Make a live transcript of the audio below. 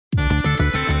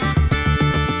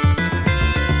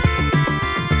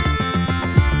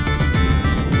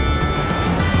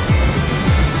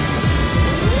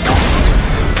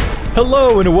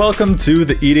Hello and welcome to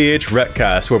the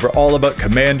EDHRECast, where we're all about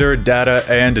commander, data,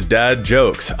 and dad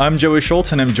jokes. I'm Joey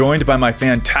Schultz and I'm joined by my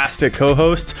fantastic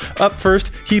co-hosts. Up first,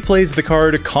 he plays the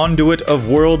card Conduit of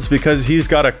Worlds because he's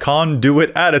got a conduit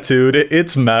attitude.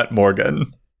 It's Matt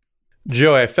Morgan.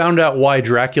 Joey, I found out why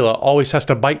Dracula always has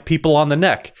to bite people on the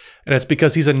neck, and it's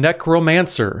because he's a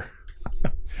necromancer.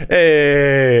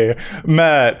 Hey,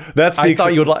 Matt, that speaks... I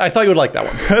thought you would like that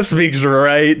one. That speaks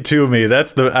right to me.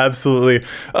 That's the absolutely...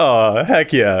 Oh,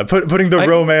 heck yeah. Putting the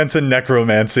romance in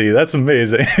necromancy. That's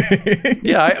amazing.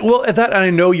 Yeah,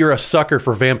 I know you're a sucker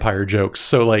for vampire jokes,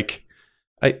 so, like,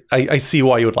 I see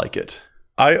why you would like it.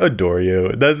 I adore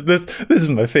you. This is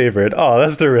my favorite. Oh,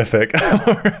 that's terrific.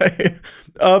 All right.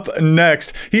 Up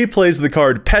next, he plays the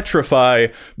card Petrify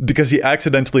because he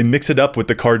accidentally mixed it up with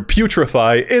the card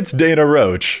Putrefy. It's Dana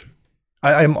Roach.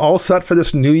 I'm all set for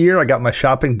this new year. I got my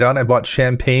shopping done. I bought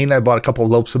champagne. I bought a couple of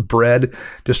loaves of bread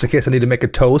just in case I need to make a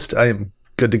toast. I am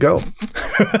good to go.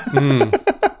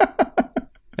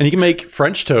 And you can make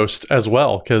French toast as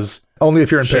well, because only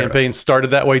if you're in champagne Paris. Started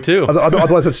that way too.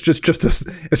 Otherwise, it's just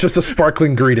a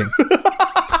sparkling greeting.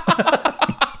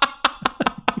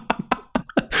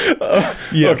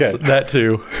 Yes, okay. that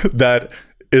too. That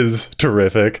is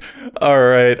terrific. All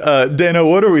right, Dana,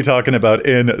 what are we talking about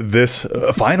in this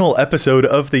final episode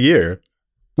of the year?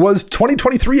 Was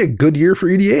 2023 a good year for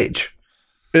EDH?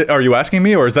 Are you asking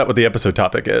me, or is that what the episode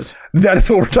topic is? That is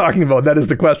what we're talking about. That is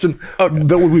the question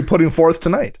that we'll be putting forth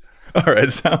tonight. All right,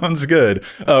 sounds good.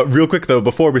 Real quick, though,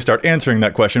 before we start answering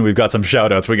that question, we've got some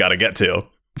shout-outs we got to get to.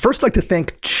 First, I'd like to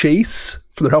thank Chase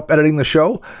for their help editing the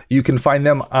show. You can find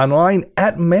them online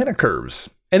at Mana Curves.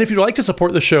 And if you'd like to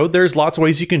support the show, there's lots of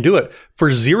ways you can do it. For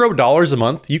 $0 a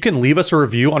month, you can leave us a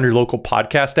review on your local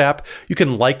podcast app. You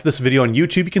can like this video on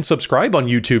YouTube. You can subscribe on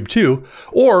YouTube too.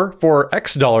 Or for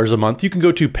X dollars a month, you can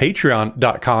go to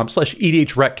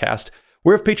patreon.com/EDHRECast.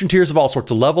 We have patron tiers of all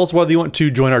sorts of levels. Whether you want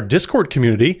to join our Discord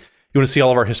community, you want to see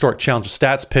all of our historic challenge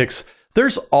stats picks,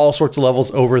 there's all sorts of levels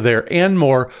over there and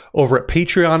more over at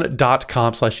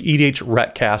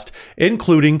patreon.com/EDHRECast,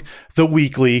 including the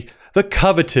weekly, the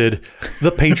coveted,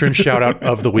 the patron shout out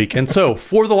of the week. And so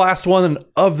for the last one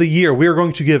of the year, we are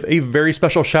going to give a very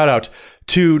special shout out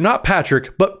to not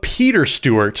Patrick, but Peter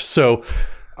Stewart. So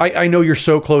I know you're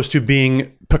so close to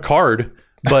being Picard,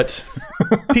 but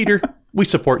Peter, we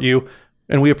support you.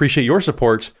 And we appreciate your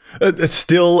support. It's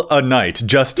still a knight,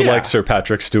 just like Sir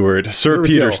Patrick Stewart. Sir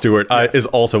Peter Stewart is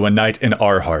also a knight in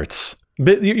our hearts.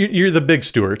 You're the big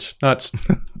Stewart, not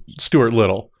Stuart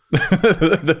Little.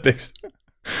 The big.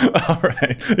 All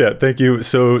right. Yeah. Thank you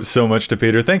so much to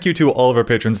Peter. Thank you to all of our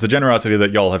patrons. The generosity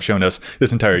that y'all have shown us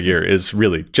this entire year is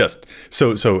really just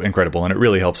so incredible. And it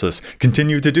really helps us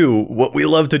continue to do what we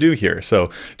love to do here. So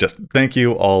just thank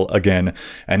you all again.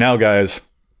 And now, guys,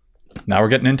 now we're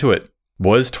getting into it.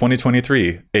 Was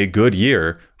 2023 a good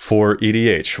year for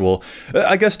EDH? Well,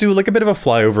 I guess do like a bit of a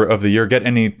flyover of the year, get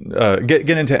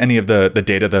into any of the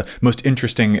data, the most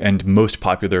interesting and most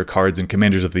popular cards and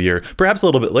commanders of the year, perhaps a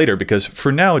little bit later, because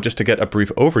for now, just to get a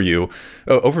brief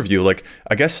overview, like,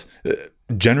 I guess,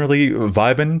 generally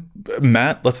vibing.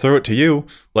 Matt, let's throw it to you.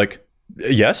 Like,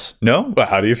 yes? No?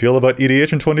 How do you feel about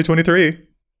EDH in 2023?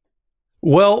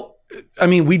 Well, I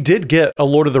mean, we did get a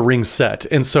Lord of the Rings set,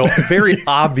 and so very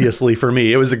obviously for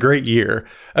me, it was a great year.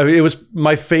 I mean, it was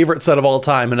my favorite set of all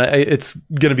time, and it's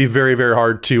going to be very, very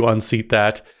hard to unseat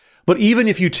that. But even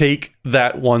if you take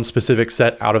that one specific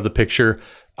set out of the picture,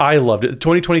 I loved it.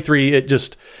 2023,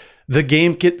 the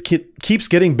game keeps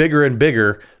getting bigger and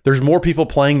bigger. There's more people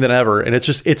playing than ever, and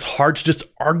it's hard to just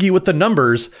argue with the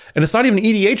numbers. And it's not even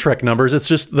EDHREC numbers; it's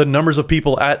just the numbers of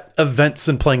people at events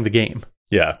and playing the game.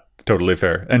 Yeah. Totally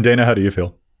fair. And Dana, how do you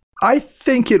feel? I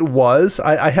think it was.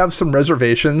 I have some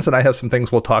reservations, and I have some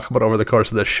things we'll talk about over the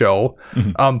course of the show.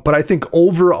 Mm-hmm. But I think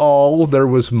overall, there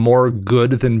was more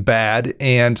good than bad.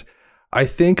 And I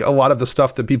think a lot of the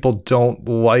stuff that people don't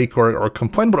like or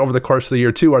complain about over the course of the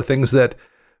year, too, are things that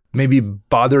maybe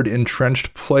bothered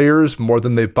entrenched players more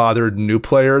than they bothered new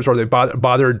players, or they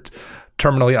bothered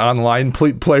terminally online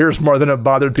players more than it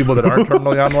bothered people that aren't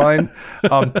terminally online.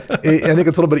 I think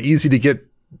it's a little bit easy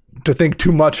to think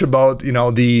too much about,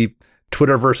 the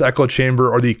Twitterverse echo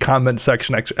chamber or the comment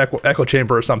section echo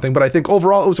chamber or something. But I think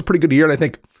overall it was a pretty good year, and I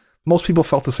think most people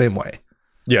felt the same way.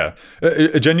 Yeah.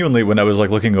 Genuinely, when I was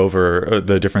like looking over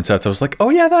the different sets, I was like,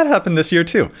 oh yeah, that happened this year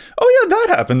too. Oh yeah,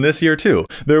 that happened this year too.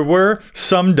 There were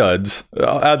some duds.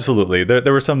 Absolutely.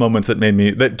 There were some moments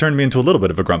that turned me into a little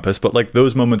bit of a grumpus, but like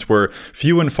those moments were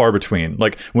few and far between.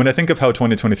 Like when I think of how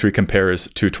 2023 compares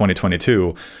to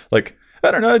 2022, like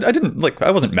I don't know. I didn't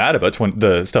I wasn't mad about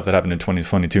the stuff that happened in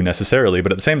 2022 necessarily,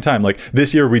 but at the same time, like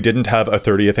this year we didn't have a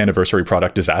 30th anniversary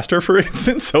product disaster, for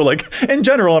instance. So like in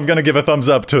general, I'm going to give a thumbs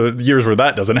up to years where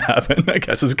that doesn't happen, I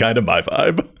guess is kind of my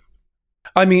vibe.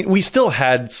 I mean, we still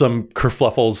had some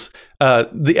kerfluffles.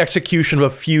 The execution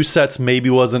of a few sets maybe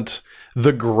wasn't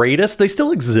the greatest. They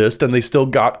still exist and they still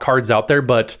got cards out there,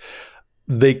 but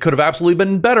they could have absolutely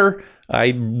been better.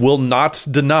 I will not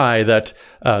deny that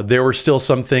there were still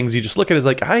some things you just look at as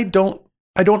like, I don't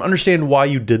understand why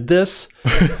you did this.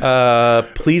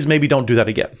 Please maybe don't do that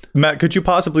again. Matt, could you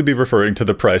possibly be referring to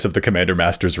the price of the Commander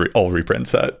Masters all reprint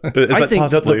set? I think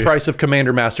that the price of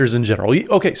Commander Masters in general.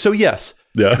 Okay, so yes.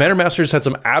 Yeah. Commander Masters had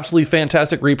some absolutely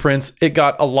fantastic reprints. It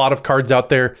got a lot of cards out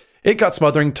there. It got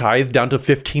Smothering Tithe down to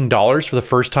 $15 for the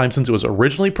first time since it was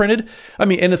originally printed. I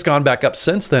mean, and it's gone back up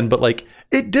since then, but like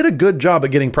it did a good job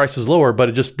at getting prices lower, but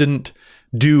it just didn't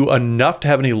do enough to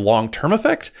have any long-term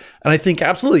effect. And I think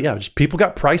absolutely, yeah, just people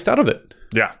got priced out of it.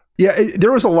 Yeah. Yeah,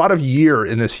 there was a lot of year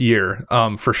in this year,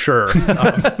 for sure. So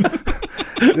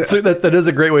that is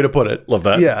a great way to put it. Love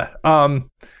that. Yeah.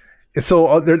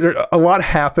 So there a lot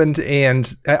happened,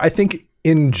 and I think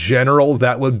in general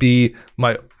that would be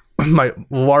my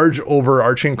large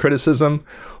overarching criticism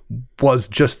was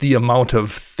just the amount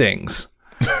of things.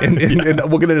 And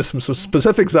we'll get into some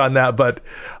specifics on that, but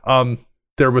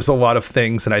there was a lot of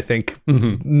things, and I think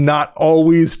not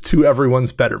always to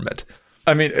everyone's betterment.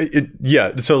 I mean,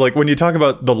 yeah. So like when you talk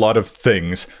about the lot of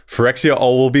things, Phyrexia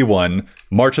All Will Be One,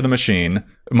 March of the Machine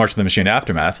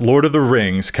Aftermath, Lord of the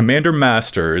Rings, Commander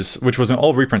Masters, which wasn't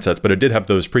all reprint sets, but it did have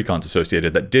those precons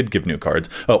associated that did give new cards.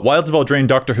 Wilds of Eldraine,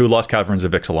 Doctor Who, Lost Caverns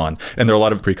of Ixalan, and there are a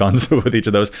lot of precons with each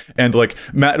of those. And like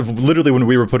Matt, literally when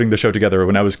we were putting the show together,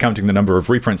 when I was counting the number of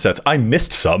reprint sets, I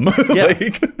missed some. Yeah,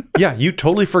 yeah, you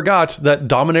totally forgot that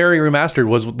Dominaria Remastered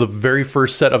was the very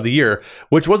first set of the year,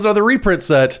 which was another reprint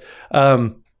set.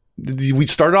 We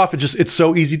started off, it's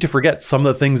so easy to forget some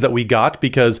of the things that we got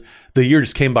because the year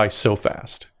just came by so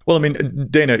fast. Well, I mean,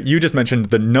 Dana, you just mentioned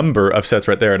the number of sets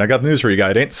right there, and I got news for you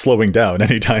guys. It ain't slowing down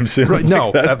anytime soon. Right,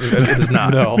 no, it is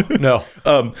not. No.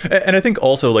 And I think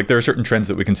also, like, there are certain trends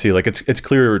that we can see. Like, it's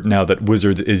clear now that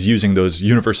Wizards is using those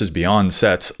Universes Beyond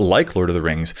sets, like Lord of the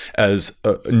Rings, as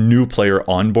new player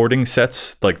onboarding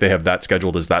sets. Like, they have that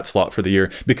scheduled as that slot for the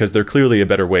year because they're clearly a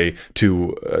better way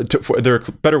they're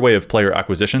a better way of player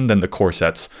acquisition than the core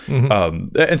sets.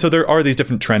 And so there are these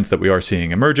different trends that we are seeing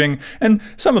emerging, and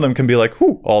some of them can be like,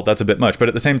 whew, that's a bit much. But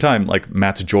at the same time, like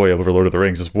Matt's joy over Lord of the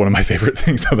Rings is one of my favorite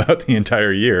things about the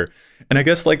entire year. And I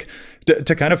guess like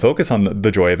to kind of focus on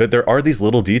the joy of it, there are these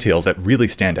little details that really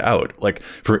stand out. Like,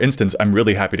 for instance, I'm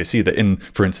really happy to see that in,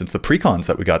 for instance, the precons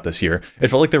that we got this year, it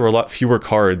felt like there were a lot fewer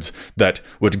cards that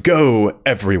would go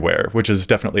everywhere, which is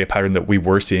definitely a pattern that we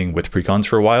were seeing with precons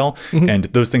for a while. And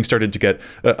those things started to get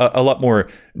a lot more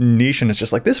niche. And it's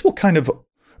just like, this will kind of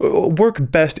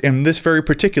work best in this very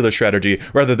particular strategy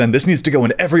rather than this needs to go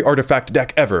in every artifact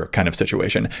deck ever kind of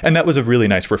situation. And that was a really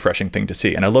nice, refreshing thing to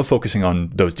see. And I love focusing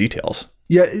on those details.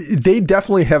 Yeah, they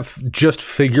definitely have just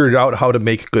figured out how to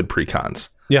make good precons.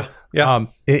 Yeah.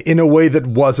 In a way that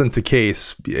wasn't the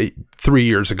case 3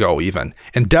 years ago even,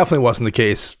 and definitely wasn't the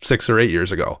case 6 or 8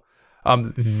 years ago.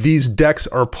 These decks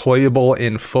are playable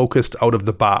and focused out of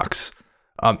the box.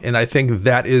 And I think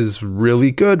that is really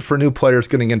good for new players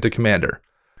getting into Commander.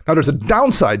 Now, there's a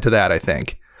downside to that, I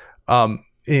think,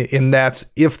 in that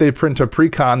if they print a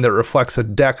precon that reflects a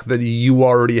deck that you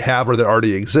already have or that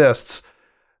already exists,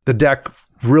 the deck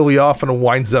really often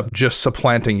winds up just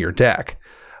supplanting your deck.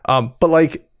 But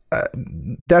like,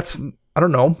 that's, I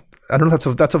don't know.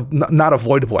 That's not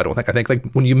avoidable, I don't think. I think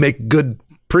like when you make good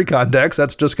precon decks,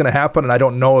 that's just going to happen. And I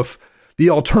don't know if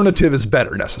the alternative is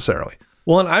better necessarily.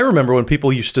 Well, and I remember when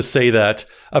people used to say that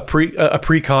a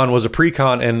precon was a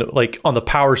precon and like on the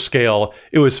power scale,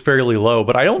 it was fairly low.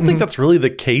 But I don't think that's really the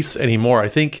case anymore. I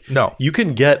think you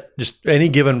can get just any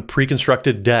given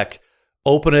pre-constructed deck,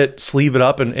 open it, sleeve it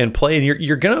up and play. And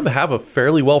you're going to have a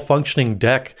fairly well-functioning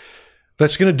deck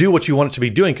that's going to do what you want it to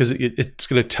be doing because it's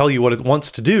going to tell you what it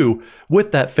wants to do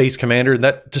with that face commander. And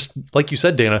that just, like you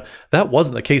said, Dana, that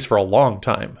wasn't the case for a long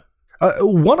time.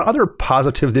 One other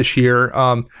positive this year,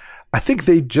 I think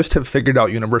they just have figured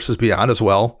out Universes Beyond as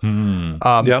well.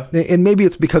 Yeah. And maybe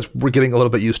it's because we're getting a little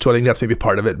bit used to it. I think that's maybe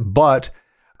part of it. But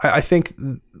I think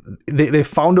they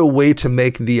found a way to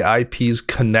make the IPs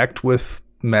connect with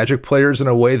Magic players in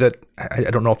a way that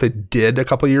I don't know if they did a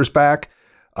couple of years back.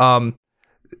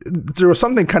 There was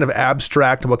something kind of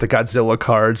abstract about the Godzilla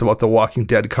cards, about the Walking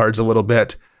Dead cards a little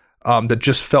bit. that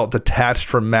just felt detached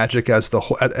from Magic as the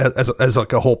whole, as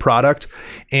like a whole product,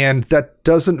 and that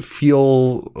doesn't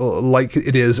feel like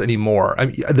it is anymore. I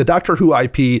mean, the Doctor Who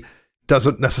IP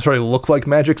doesn't necessarily look like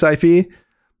Magic's IP,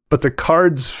 but the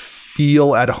cards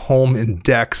feel at home in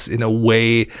decks in a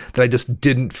way that I just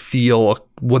didn't feel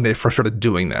when they first started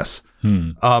doing this.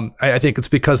 I think it's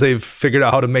because they've figured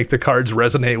out how to make the cards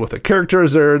resonate with the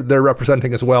characters they're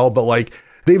representing as well, but like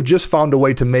they've just found a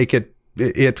way to make it.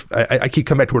 I keep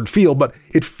coming back to the word feel, but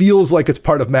it feels like it's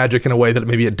part of Magic in a way that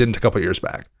maybe it didn't a couple of years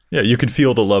back. Yeah, you could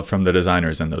feel the love from the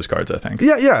designers in those cards, I think.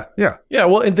 Yeah. Yeah,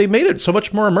 well, and they made it so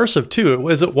much more immersive, too.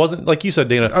 It wasn't, like you said,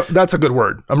 Dana. That's a good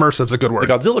word. Immersive's a good word.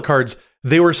 The Godzilla cards,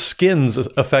 they were skins,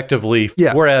 effectively.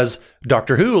 Yeah. Whereas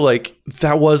Doctor Who, like,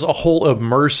 that was a whole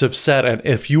immersive set. And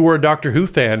if you were a Doctor Who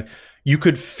fan, you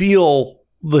could feel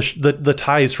the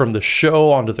ties from the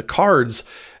show onto the cards.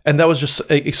 And that was just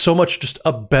so much just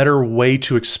a better way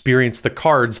to experience the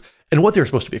cards and what they were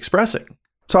supposed to be expressing.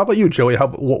 So how about you, Joey?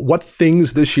 What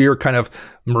things this year kind of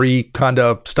Marie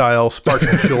Kondo style sparked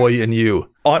joy in you?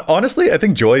 Honestly, I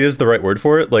think joy is the right word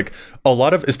for it. Like a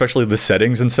lot of, especially the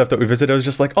settings and stuff that we visited, I was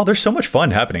just like, oh, there's so much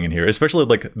fun happening in here. Especially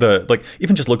like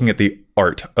even just looking at the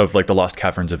art of like the Lost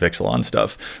Caverns of Ixalan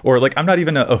stuff, or like I'm not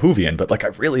even a Whovian, but like I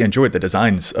really enjoyed the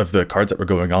designs of the cards that were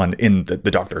going on in the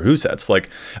Doctor Who sets. Like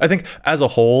I think as a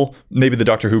whole, maybe the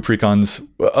Doctor Who precons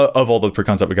of all the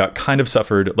precons that we got kind of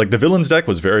suffered. Like the villains deck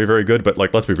was very, very good, but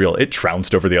like let's be real, it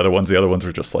trounced over the other ones. The other ones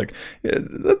were just like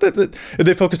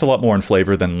they focused a lot more on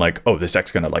flavor than like, oh, this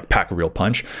deck's gonna like pack a real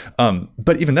punch.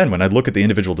 But even then, when I look at the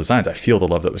individual designs, I feel the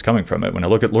love that was coming from it. When I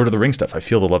look at Lord of the Rings stuff, I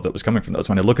feel the love that was coming from those.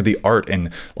 When I look at the art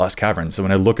in Lost Caverns, so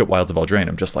when I look at Wilds of Eldraine,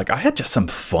 I'm just like, I had just some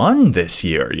fun this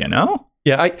year, you know?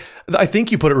 Yeah, I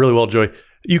think you put it really well, Joey.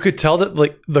 You could tell that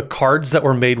like the cards that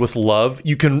were made with love,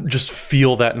 you can just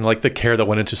feel that in like the care that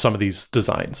went into some of these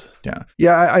designs.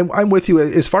 Yeah, I'm with you.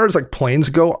 As far as like planes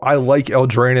go, I like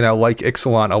Eldraine and I like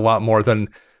Ixalan a lot more than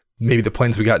maybe the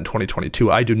planes we got in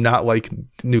 2022. I do not like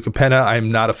New Capenna.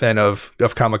 I'm not a fan of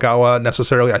Kamigawa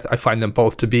necessarily. I find them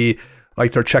both to be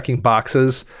like they're checking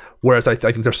boxes, whereas I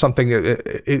think there's something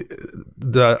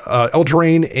the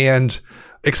Eldraine and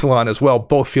Ixalan as well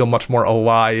both feel much more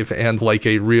alive and like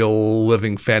a real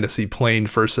living fantasy plane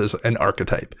versus an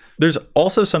archetype. There's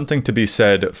also something to be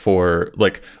said for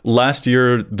like last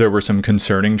year there were some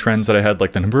concerning trends that I had,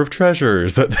 like the number of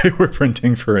treasures that they were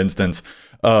printing, for instance.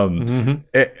 And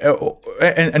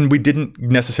we didn't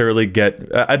necessarily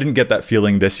I didn't get that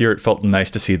feeling this year. It felt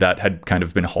nice to see that had kind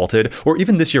of been halted. Or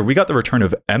even this year, we got the return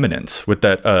of Eminence with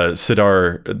that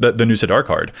Sidar, the new Sidar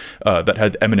card that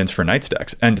had Eminence for Knights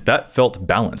decks. And that felt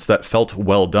balanced. That felt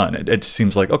well done. It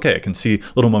seems like, okay, I can see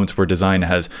little moments where design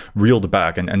has reeled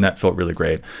back, and that felt really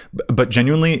great. But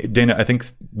genuinely, Dana, I think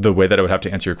the way that I would have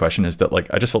to answer your question is that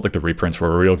like I just felt like the reprints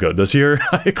were real good this year.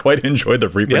 I quite enjoyed the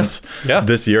reprints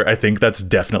this year. I think that's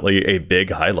definitely a big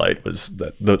highlight, was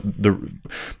that the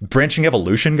Branching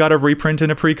Evolution got a reprint in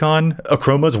a precon.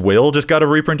 Akroma's Will just got a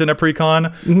reprint in a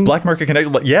precon. Black Market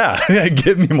Connection,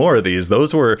 give me more of these. That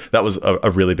was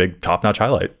a really big top-notch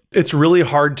highlight. It's really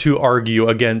hard to argue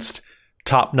against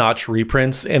top-notch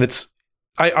reprints, and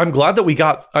I'm glad that we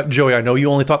got, Joey, I know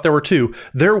you only thought there were 2.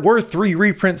 There were 3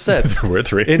 reprint sets. There were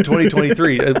 3. In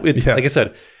 2023. Like I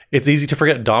said, it's easy to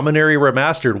forget Dominaria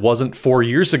Remastered wasn't 4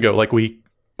 years ago. Like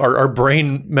our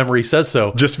brain memory says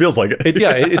so. Just feels like it.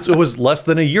 It was less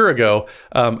than a year ago.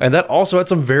 And that also had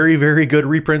some very, very good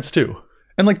reprints too.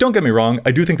 And like, don't get me wrong,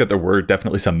 I do think that there were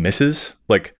definitely some misses.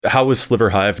 Like, how was Sliver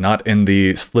Hive not in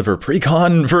the Sliver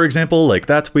Precon, for example? Like,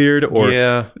 that's weird.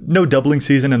 Or no doubling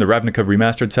season in the Ravnica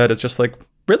remastered set. It's just like,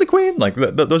 really, Queen? Like,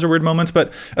 those are weird moments.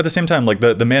 But at the same time, like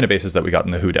the mana bases that we got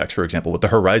in the Who decks, for example, with the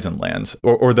Horizon lands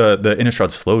or the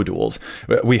Innistrad slow duels,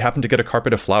 we happened to get a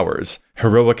Carpet of Flowers,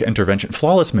 Heroic Intervention,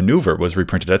 Flawless Maneuver was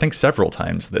reprinted, I think, several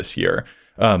times this year.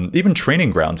 Even Training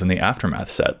Grounds in the Aftermath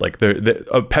set, like they're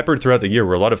peppered throughout the year,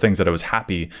 were a lot of things that I was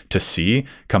happy to see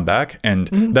come back. And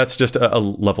that's just a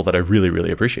level that I really,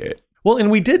 really appreciate. Well,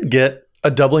 and we did get a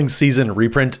doubling season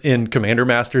reprint in Commander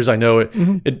Masters. I know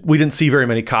we didn't see very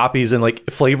many copies, and like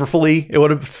flavorfully it would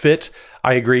have fit.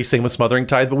 I agree. Same with Smothering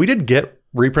Tithe, but we did get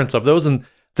reprints of those, and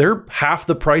they're half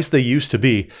the price they used to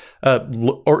be.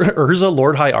 Urza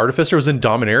Lord High Artificer was in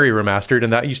Dominaria Remastered,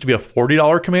 and that used to be a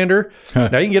 $40 commander.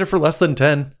 Now you can get it for less than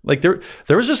 10. Like there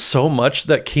was just so much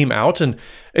that came out, and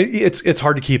it's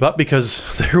hard to keep up because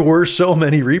there were so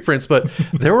many reprints, but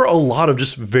there were a lot of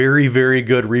just very, very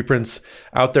good reprints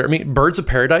out there. I mean, Birds of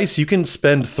Paradise, you can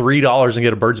spend $3 and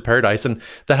get a Birds of Paradise, and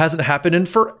that hasn't happened in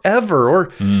forever. Or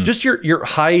just your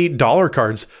high dollar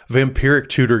cards. Vampiric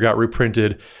Tutor got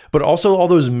reprinted, but also all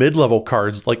those mid-level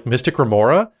cards like Mystic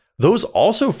Remora, those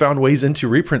also found ways into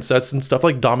reprint sets and stuff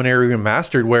like Dominaria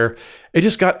Remastered, where it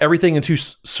just got everything into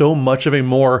so much of a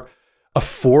more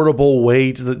affordable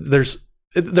way.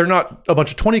 They're not a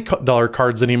bunch of $20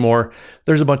 cards anymore.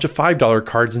 There's a bunch of $5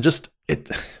 cards, and just it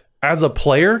as a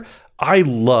player, I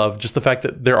love just the fact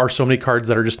that there are so many cards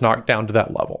that are just knocked down to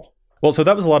that level. Well, so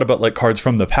that was a lot about like cards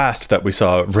from the past that we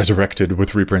saw resurrected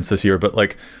with reprints this year, but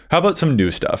like, how about some new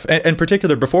stuff? And in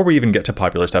particular, before we even get to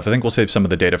popular stuff, I think we'll save some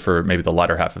of the data for maybe the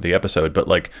latter half of the episode, but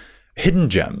like, hidden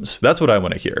gems. That's what I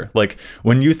want to hear. Like,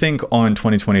 when you think on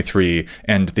 2023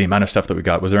 and the amount of stuff that we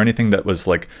got, was there anything that was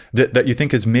like that you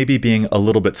think is maybe being a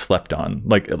little bit slept on?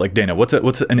 Like Dana, what's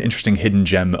an interesting hidden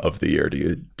gem of the year? Do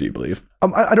you believe?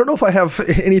 I don't know if I have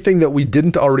anything that we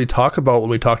didn't already talk about when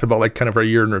we talked about like kind of our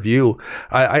year in review.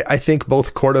 I think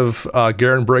both Court of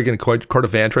Garenbrig and Court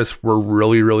of Vantress were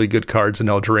really, really good cards in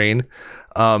Eldraine.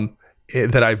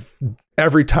 That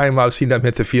every time I've seen them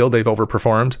hit the field, they've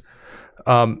overperformed.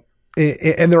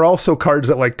 And they're also cards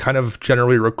that like kind of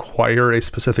generally require a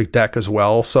specific deck as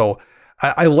well. So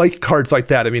I like cards like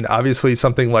that. I mean, obviously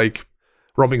something like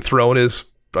Roaming Throne is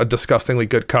a disgustingly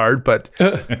good card, but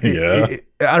I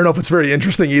don't know if it's very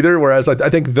interesting either. Whereas I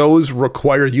think those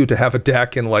require you to have a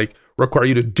deck and like require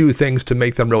you to do things to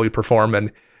make them really perform. And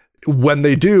when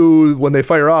they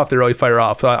fire off, they really fire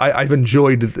off. So I've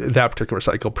enjoyed that particular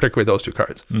cycle, particularly those two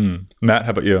cards. Matt,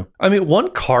 how about you? I mean, one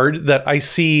card that I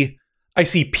see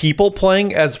people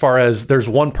playing, as far as there's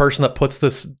one person that puts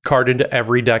this card into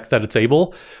every deck that it's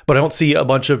able, but I don't see a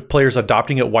bunch of players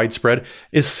adopting it widespread,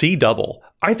 is C Double.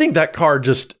 I think that card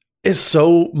just is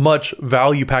so much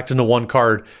value packed into one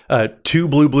card. 2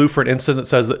 blue for an instant that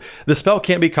says that the spell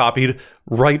can't be copied,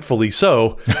 rightfully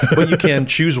so, but you can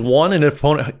choose one, and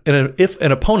if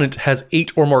an opponent has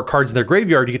 8 or more cards in their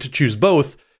graveyard, you get to choose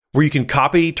both, where you can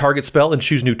copy target spell and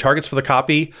choose new targets for the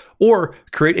copy, or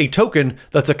create a token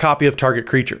that's a copy of target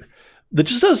creature. That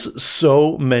just does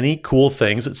so many cool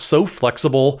things. It's so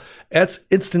flexible. It's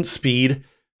instant speed.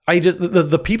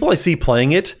 The people I see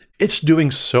playing it, it's doing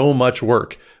so much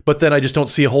work. But then I just don't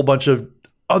see a whole bunch of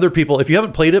other people. If you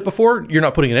haven't played it before, you're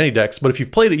not putting in any decks. But if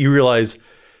you've played it, you realize,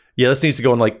 yeah, this needs to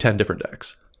go in like 10 different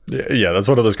decks. Yeah, that's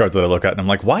one of those cards that I look at and I'm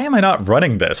like, why am I not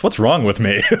running this? What's wrong with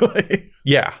me?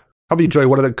 Yeah. How about you, Joy?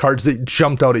 What are the cards that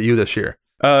jumped out at you this year?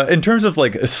 In terms of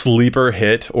like a sleeper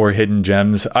hit or hidden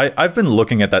gems, I've been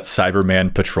looking at that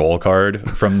Cyberman Patrol card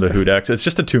from the Who decks. It's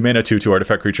just a 2-mana 2/2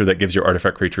 artifact creature that gives your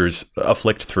artifact creatures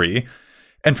Afflict 3.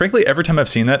 And frankly, every time I've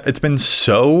seen that, it's been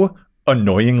so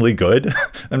annoyingly good.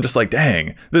 I'm just like,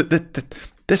 dang,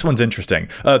 this one's interesting.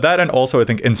 That, and also I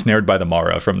think Ensnared by the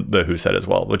Mara from the Who set as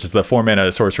well, which is the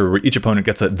 4-mana sorcerer where each opponent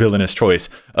gets that villainous choice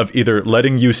of either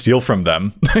letting you steal from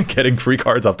them, getting free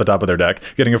cards off the top of their deck,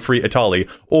 getting a free Itali,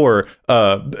 or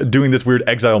doing this weird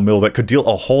exile mill that could deal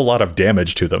a whole lot of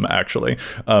damage to them, actually.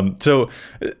 So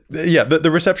yeah,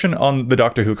 the reception on the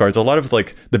Doctor Who cards, a lot of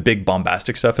like the big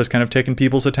bombastic stuff has kind of taken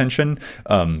people's attention.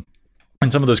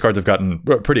 And some of those cards have gotten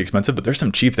pretty expensive, but there's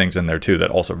some cheap things in there too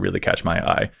that also really catch my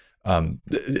eye.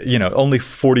 Only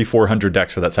 4,400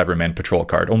 decks for that Cyberman Patrol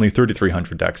card, only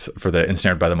 3,300 decks for the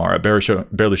Ensnared by the Mara,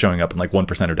 barely showing up in like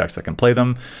 1% of decks that can play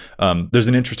them. There's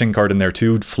an interesting card in there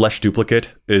too. Flesh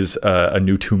Duplicate is a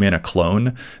new 2-mana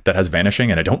clone that has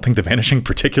Vanishing, and I don't think the Vanishing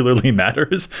particularly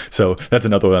matters. So that's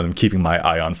another one I'm keeping my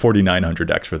eye on. 4,900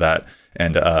 decks for that.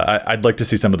 And I'd like to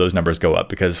see some of those numbers go up,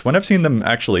 because when I've seen them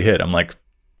actually hit, I'm like,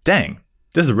 dang,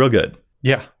 this is real good.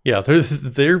 Yeah. There's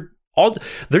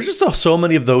just so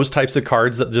many of those types of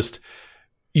cards that just,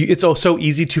 it's so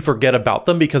easy to forget about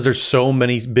them because there's so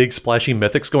many big splashy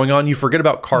mythics going on. You forget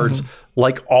about cards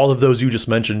like all of those you just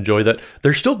mentioned, Joy, that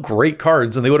they're still great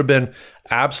cards and they would have been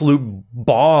absolute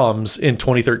bombs in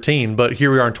 2013. But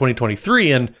here we are in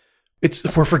 2023 and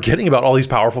we're forgetting about all these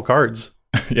powerful cards.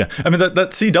 Yeah, I mean,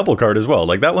 that C double card as well.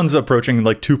 Like, that one's approaching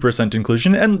like 2%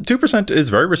 inclusion, and 2% is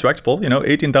very respectable,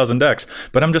 18,000 decks.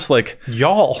 But I'm just like,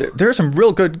 y'all, there's some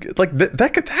real good, like, that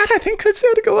I think could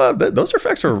stand to go up. Those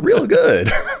effects are real good.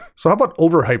 So how about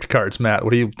overhyped cards, Matt?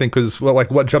 What do you think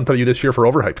what jumped out at you this year for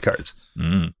overhyped cards?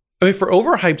 I mean, for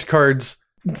overhyped cards,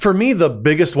 for me, the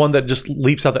biggest one that just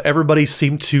leaps out that everybody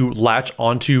seemed to latch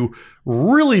onto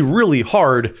really, really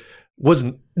hard was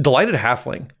Delighted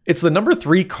Halfling. It's the number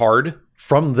 3 card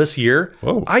from this year.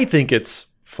 Whoa. I think it's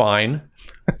fine.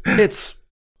 It's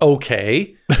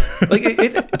okay.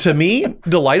 Like to me,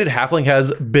 Delighted Halfling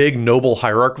has big Noble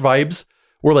Hierarch vibes.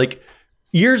 Where like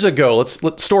years ago,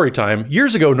 let's story time.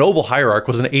 Years ago, Noble Hierarch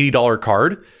was an $80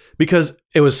 card because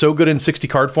it was so good in 60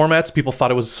 card formats. People thought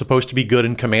it was supposed to be good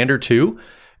in Commander too.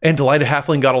 And Delighted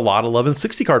Halfling got a lot of love in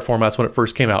 60 card formats when it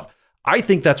first came out. I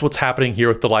think that's what's happening here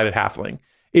with Delighted Halfling.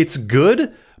 It's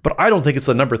good, but I don't think it's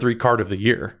the number 3 card of the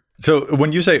year. So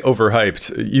when you say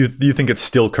overhyped, you think it's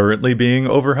still currently being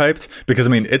overhyped? Because I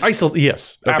mean,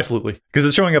 yes, okay. Absolutely. Because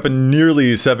it's showing up in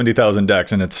nearly 70,000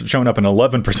 decks, and it's showing up in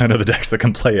 11% of the decks that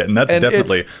can play it, and that's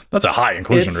a high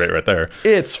inclusion rate right there.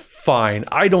 It's fine.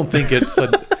 I don't think it's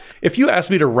the. If you asked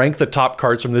me to rank the top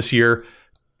cards from this year,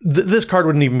 this card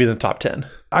wouldn't even be in the top 10.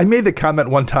 I made the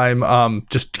comment one time,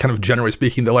 just kind of generally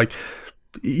speaking, that like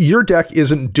your deck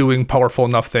isn't doing powerful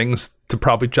enough things to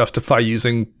probably justify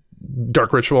using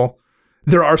Dark Ritual.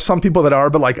 There are some people that are,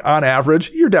 but like on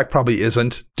average, your deck probably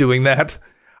isn't doing that.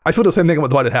 I feel the same thing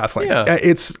with Lighted Halfling.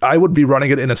 Yeah. I would be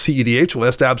running it in a CEDH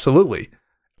list, absolutely.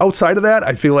 Outside of that,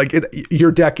 I feel like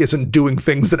your deck isn't doing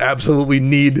things that absolutely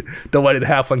need Delighted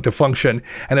Halfling to function.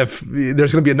 And if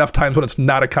there's going to be enough times when it's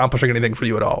not accomplishing anything for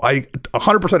you at all. I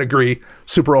 100% agree,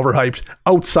 super overhyped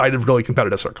outside of really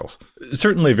competitive circles.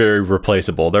 Certainly very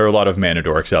replaceable. There are a lot of mana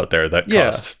dorks out there that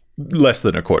cost less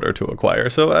than a quarter to acquire.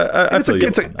 So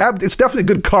it's definitely a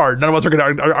good card. None of us are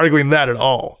going to arguing that at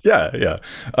all. Yeah.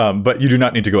 But you do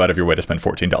not need to go out of your way to spend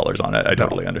 $14 on it. I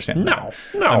totally understand that.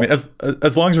 No. I mean,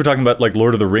 as long as we're talking about like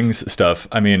Lord of the Rings stuff,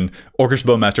 I mean, Orcish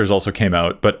Bowmasters also came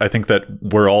out, but I think that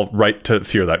we're all right to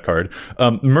fear that card.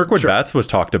 Mirkwood Bats was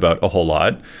talked about a whole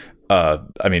lot.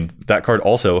 I mean, that card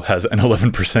also has an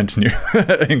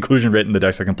 11% inclusion rate in the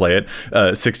decks that can play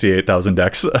it. 68,000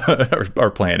 decks are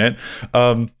playing it.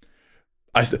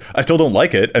 I still don't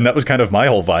like it, and that was kind of my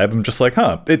whole vibe. I'm just like,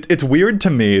 it's weird to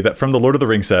me that from the Lord of the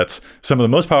Rings sets, some of the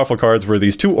most powerful cards were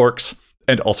these 2 orcs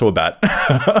and also a bat.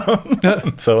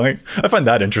 So I find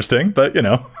that interesting, but you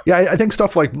know. Yeah, I think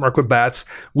stuff like Mirkwood Bats,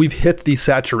 we've hit the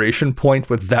saturation point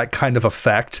with that kind of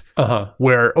effect,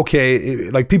 where,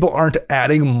 like people aren't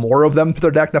adding more of them to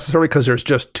their deck necessarily because there's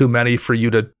just too many for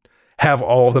you to have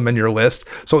all of them in your list.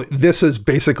 So this is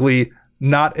basically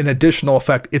not an additional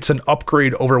effect. It's an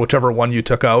upgrade over whichever one you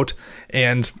took out.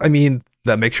 And I mean,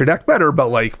 that makes your deck better, but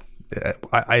like,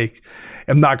 I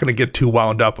am not going to get too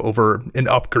wound up over an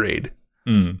upgrade.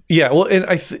 Yeah, well, and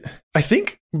I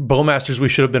think Bowmasters we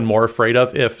should have been more afraid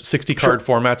of if 60 card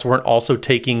formats weren't also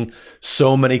taking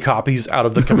so many copies out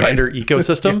of the Commander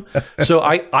ecosystem. So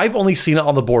I've only seen it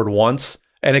on the board once,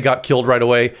 and it got killed right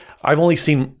away. I've only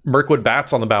seen Mirkwood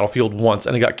Bats on the battlefield once,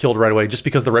 and it got killed right away just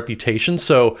because of the reputation.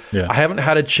 So I haven't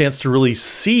had a chance to really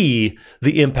see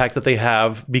the impact that they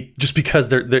have just because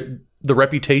the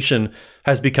reputation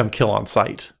has become kill on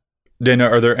sight. Dana,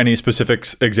 are there any specific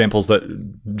examples that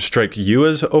strike you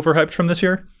as overhyped from this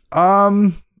year?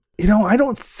 I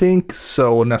don't think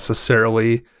so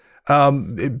necessarily.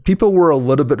 People were a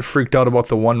little bit freaked out about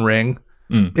the One Ring.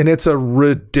 And it's a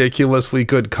ridiculously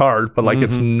good card, but like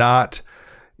it's not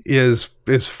as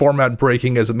format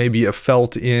breaking as it maybe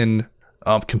felt in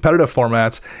competitive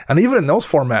formats. And even in those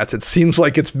formats, it seems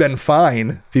like it's been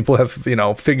fine. People have,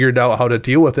 figured out how to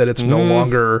deal with it. It's no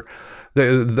longer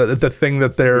the thing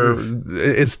that they're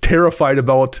is terrified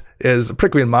about, is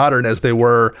particularly in Modern, as they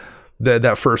were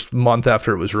that first month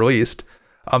after it was released.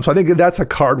 So I think that's a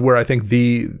card where I think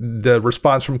the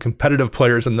response from competitive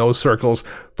players in those circles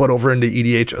put over into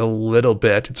EDH a little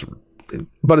bit.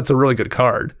 But it's a really good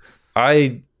card.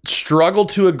 I struggle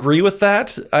to agree with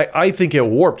that. I think it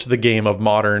warped the game of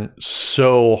Modern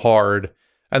so hard.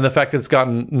 And the fact that it's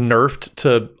gotten nerfed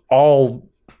to all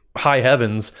high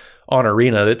heavens on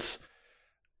Arena, it's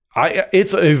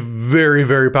a very,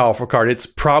 very powerful card. It's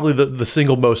probably the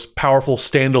single most powerful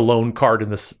standalone card in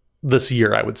this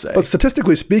year, I would say. But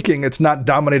statistically speaking, it's not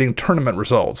dominating tournament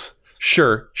results.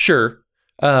 Sure.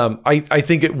 I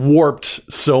think it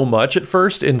warped so much at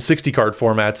first in 60 card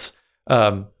formats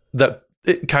that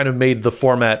it kind of made the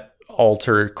format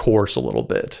alter course a little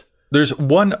bit. There's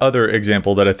one other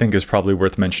example that I think is probably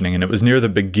worth mentioning, and it was near the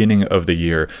beginning of the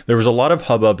year. There was a lot of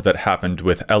hubbub that happened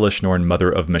with Elesh Norn, Mother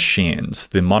of Machines,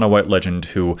 the mono-white legend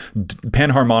who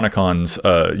panharmonicons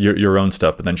your own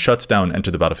stuff, but then shuts down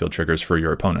Enter the Battlefield triggers for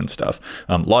your opponent's stuff.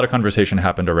 A lot of conversation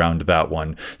happened around that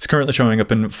one. It's currently showing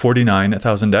up in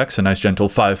 49,000 decks, a nice gentle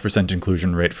 5%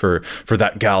 inclusion rate for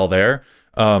that gal there.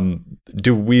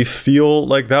 Do we feel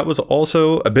like that was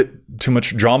also a bit too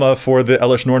much drama for the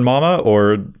Elesh Norn Mama,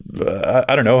 or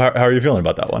I don't know, how are you feeling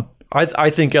about that one? I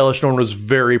think Elesh Norn was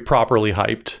very properly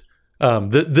hyped.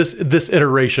 This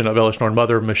iteration of Elesh Norn,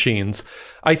 Mother of Machines,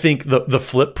 I think the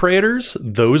Flip Praetors,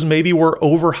 those maybe were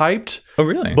overhyped. Oh,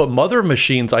 really? But Mother of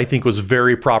Machines, I think, was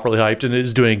very properly hyped and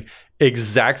is doing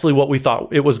exactly what we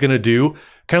thought it was going to do.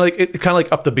 Kind of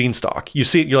like Up the Beanstalk. You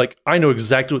see it, you're like, I know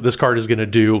exactly what this card is going to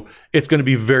do. It's going to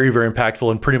be very, very impactful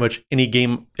in pretty much any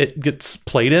game it gets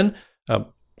played in.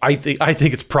 I think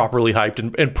it's properly hyped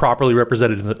and properly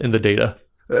represented in the data.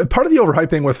 Part of the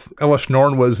overhyping with Elish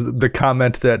Norn was the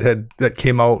comment that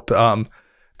came out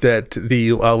that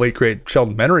the late great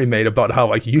Sheldon Menery made about how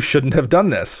like you shouldn't have done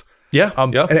this. Yeah,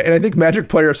 And I think Magic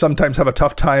players sometimes have a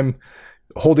tough time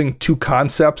holding two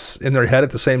concepts in their head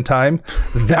at the same time.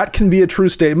 That can be a true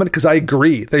statement because I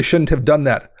agree they shouldn't have done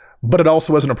that, but it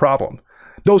also isn't a problem.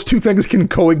 Those two things can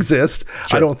coexist.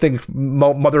 Sure. I don't think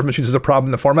Mother of Machines is a problem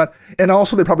in the format, and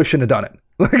also they probably shouldn't have done it.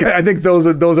 Like, I think those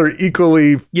are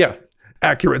equally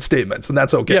accurate statements, and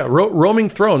that's okay. Yeah, Roaming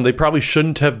Throne, they probably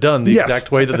shouldn't have done the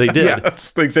exact way that they did.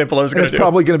 That's the example I was going to do. It's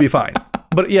probably going to be fine.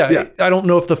 But I don't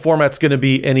know if the format's going to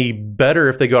be any better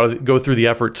if they go through the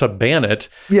effort to ban it.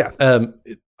 Yeah.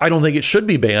 I don't think it should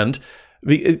be banned.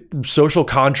 Social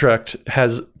Contract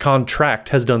has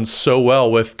done so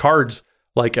well with cards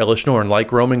like Elish Norn,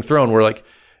 like Roaming Throne. We're like,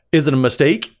 is it a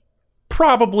mistake?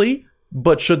 Probably.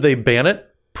 But should they ban it?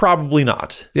 Probably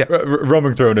not. Yeah,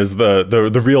 Roaming Throne is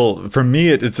the real, for me,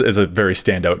 it's a very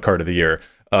standout card of the year.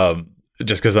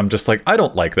 Just because I'm just like, I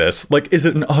don't like this. Like, is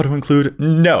it an auto-include?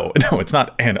 No, it's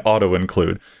not an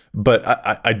auto-include. But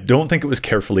I don't think it was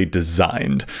carefully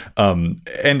designed. And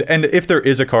if there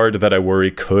is a card that I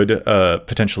worry could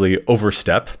potentially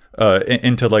overstep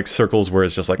into like circles where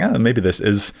it's just like, maybe this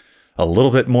is a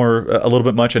little bit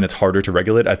much and it's harder to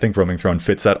regulate, I think Roaming Throne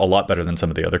fits that a lot better than some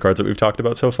of the other cards that we've talked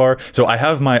about so far. So I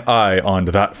have my eye on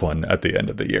that one at the end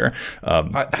of the year.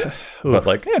 But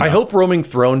like, I hope Roaming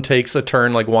Throne takes a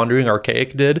turn like Wandering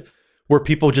Archaic did, where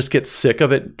people just get sick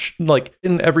of it. Like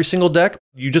in every single deck,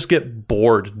 you just get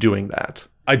bored doing that.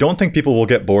 I don't think people will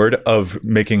get bored of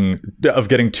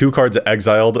getting two cards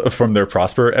exiled from their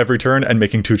Prosper every turn and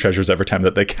making two treasures every time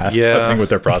that they cast a thing with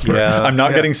their Prosper. I'm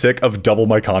not getting sick of double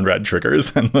my Conrad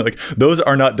triggers. And like, those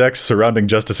are not decks surrounding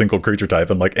just a single creature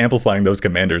type. And like amplifying those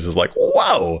commanders is like,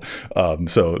 wow.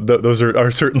 So those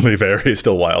are certainly very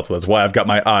still wild. So that's why I've got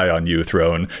my eye on you,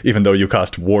 Throne, even though you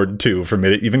cost Ward 2 for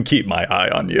me to even keep my eye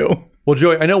on you. Well,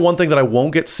 Joey, I know one thing that I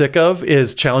won't get sick of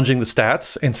is challenging the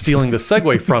stats and stealing the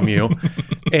segue from you.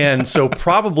 And so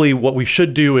probably what we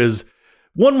should do is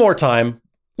one more time,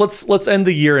 let's end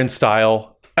the year in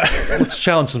style. Let's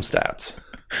challenge some stats.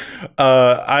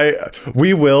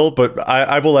 We will, but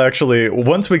I will actually,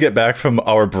 once we get back from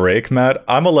our break, Matt,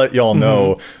 I'm gonna let y'all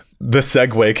know the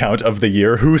segue count of the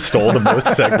year, who stole the most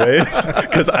segues,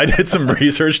 because I did some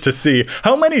research to see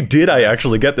how many did I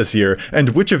actually get this year and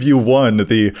which of you won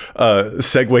the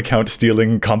segue count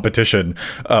stealing competition.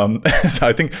 So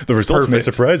I think the results may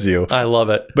surprise you. I love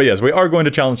it. But yes, we are going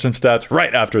to challenge some stats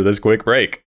right after this quick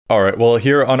break. All right, well,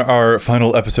 here on our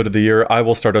final episode of the year, I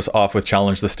will start us off with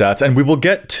Challenge the Stats, and we will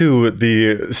get to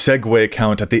the segue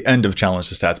count at the end of Challenge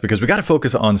the Stats, because we got to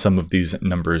focus on some of these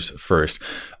numbers first.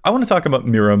 I want to talk about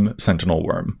Miram Sentinel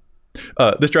Worm.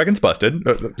 This dragon's busted.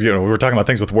 We were talking about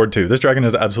things with Ward 2. This dragon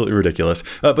is absolutely ridiculous.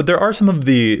 But there are some of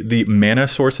the mana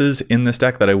sources in this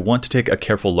deck that I want to take a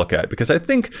careful look at, because I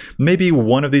think maybe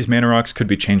one of these mana rocks could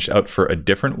be changed out for a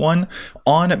different one.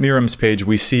 On Miram's page,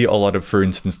 we see a lot of, for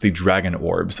instance, the Dragon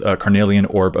Orbs, Carnelian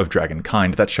Orb of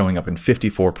Dragonkind. That's showing up in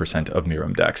 54% of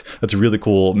Miram decks. That's a really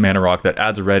cool mana rock that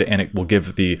adds a red, and it will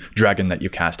give the dragon that you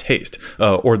cast haste.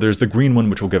 Or there's the green one,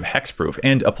 which will give hexproof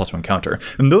and a +1 counter.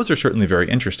 And those are certainly very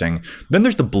interesting. Then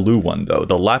there's the blue one, though,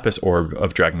 the Lapis Orb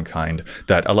of Dragonkind,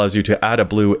 that allows you to add a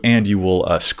blue and you will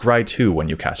scry 2 when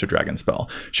you cast a dragon spell.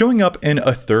 Showing up in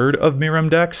a third of Miram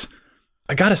decks.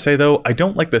 I gotta say, though, I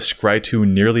don't like the scry 2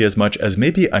 nearly as much as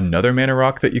maybe another mana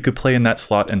rock that you could play in that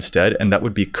slot instead, and that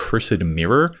would be Cursed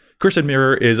Mirror. Cursed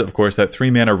Mirror is, of course, that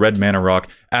 3 mana red mana rock,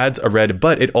 adds a red,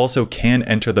 but it also can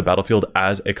enter the battlefield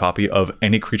as a copy of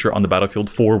any creature on the battlefield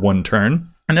for 1 turn.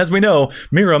 And as we know,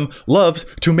 Miram loves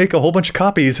to make a whole bunch of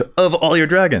copies of all your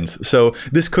dragons. So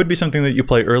this could be something that you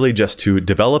play early just to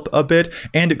develop a bit.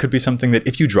 And it could be something that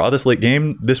if you draw this late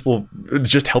game, this will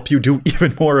just help you do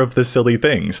even more of the silly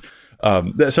things.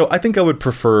 So I think I would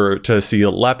prefer to see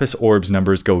Lapis Orb's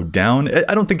numbers go down.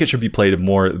 I don't think it should be played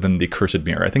more than the Cursed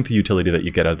Mirror. I think the utility that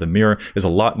you get out of the Mirror is a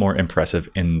lot more impressive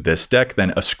in this deck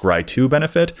than a Scry 2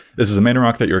 benefit. This is a mana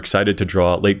rock that you're excited to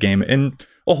draw late game in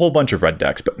a whole bunch of red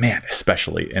decks, but man,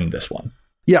 especially in this one.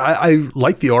 Yeah, I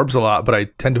like the orbs a lot, but I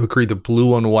tend to agree the blue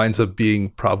one winds up being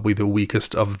probably the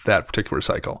weakest of that particular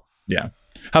cycle. Yeah.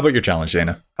 How about your challenge,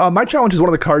 Dana? My challenge is one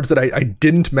of the cards that I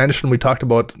didn't mention when we talked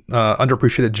about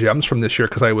underappreciated gems from this year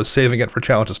because I was saving it for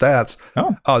challenge stats.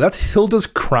 That's Hilda's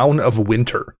Crown of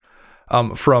Winter.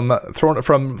 From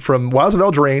Wilds of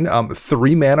Eldraine,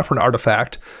 3 mana for an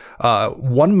artifact,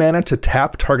 1 mana to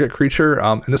tap target creature,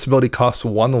 and this ability costs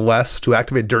 1 less to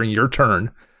activate during your turn.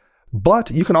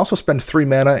 But you can also spend 3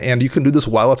 mana, and you can do this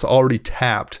while it's already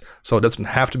tapped. So it doesn't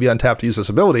have to be untapped to use this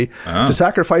ability, to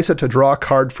sacrifice it to draw a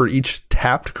card for each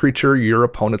tapped creature your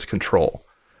opponents control.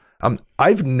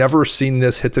 I've never seen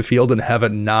this hit the field and have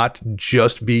it not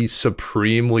just be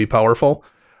supremely powerful.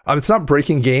 It's not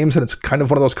breaking games, and it's kind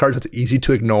of one of those cards that's easy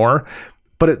to ignore,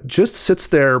 but it just sits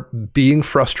there being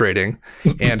frustrating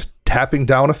and tapping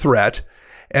down a threat.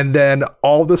 And then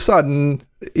all of a sudden,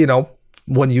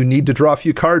 when you need to draw a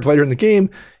few cards later in the game,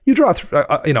 you draw,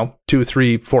 2,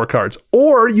 3, 4 cards,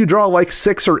 or you draw like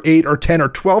 6 or 8 or 10 or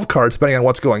 12 cards, depending on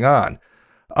what's going on.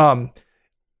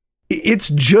 It's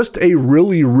just a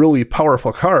really, really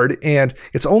powerful card, and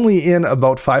it's only in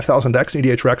about 5,000 decks in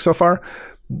EDH Rec so far.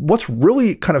 What's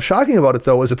really kind of shocking about it,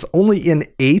 though, is it's only in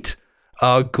 8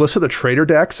 Glissa the Trader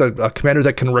decks, a commander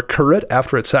that can recur it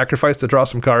after it's sacrificed to draw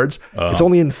some cards. It's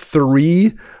only in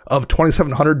 3 of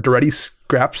 2,700 Doretti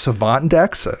Scrap Savant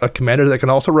decks, a commander that can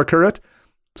also recur it.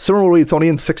 Similarly, it's only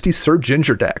in 60 Sir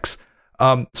Ginger decks.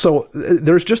 So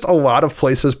there's just a lot of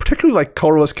places, particularly like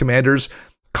colorless commanders,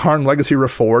 Karn Legacy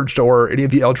Reforged, or any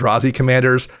of the Eldrazi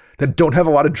commanders that don't have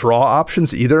a lot of draw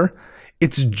options either.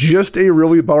 It's just a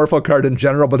really powerful card in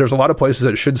general, but there's a lot of places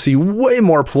that should see way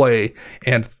more play,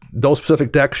 and those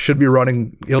specific decks should be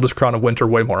running Yildiz Crown of Winter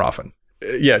way more often.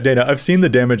 Yeah, Dana, I've seen the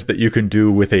damage that you can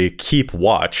do with a Keep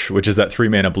Watch, which is that 3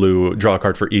 mana blue, draw a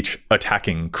card for each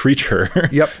attacking creature.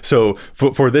 Yep. So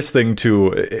for this thing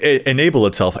to enable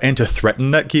itself and to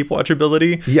threaten that Keep Watch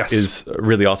ability is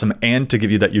really awesome. And to give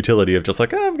you that utility of just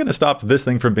like, I'm going to stop this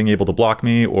thing from being able to block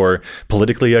me, or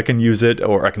politically I can use it,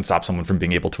 or I can stop someone from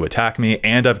being able to attack me.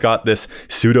 And I've got this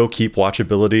pseudo Keep Watch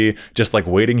ability just like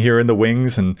waiting here in the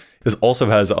wings. And this also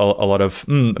has a lot of,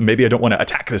 maybe I don't want to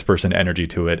attack this person energy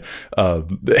to it.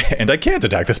 And I can't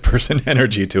attack this person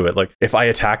energy to it. Like, if I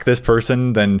attack this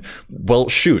person, then, well,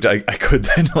 shoot, I could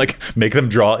then like make them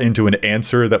draw into an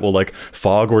answer that will like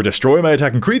fog or destroy my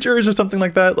attacking creatures or something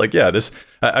like that. Like, yeah,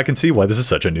 I can see why this is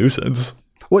such a nuisance.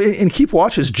 Well, and Keep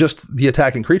Watch is just the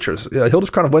attacking creatures.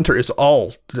 Yildiz Crown of Winter is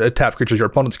all tapped creatures your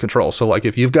opponents control. So, like,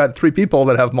 if you've got 3 people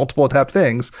that have multiple tapped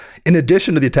things, in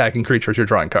addition to the attacking creatures, you're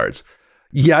drawing cards.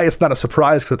 Yeah, it's not a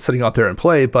surprise because it's sitting out there in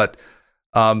play, but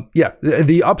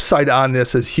the upside on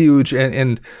this is huge.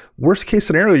 And worst case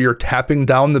scenario, you're tapping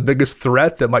down the biggest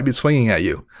threat that might be swinging at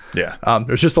you. Yeah.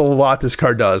 There's just a lot this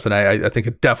card does, and I think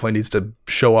it definitely needs to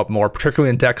show up more, particularly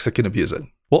in decks that can abuse it.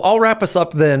 Well, I'll wrap us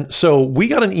up then. So we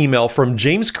got an email from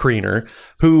James Kreener,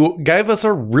 who gave us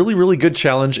a really, really good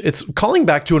challenge. It's calling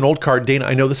back to an old card. Dana,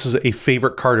 I know this is a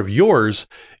favorite card of yours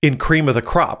in Cream of the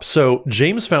Crop. So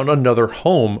James found another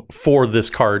home for this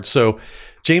card. So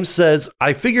James says,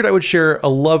 I figured I would share a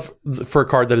love for a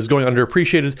card that is going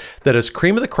underappreciated, that is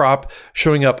Cream of the Crop,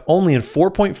 showing up only in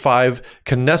 4.5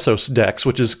 Kinesos decks,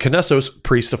 which is Kinesos,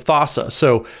 Priest of Thassa.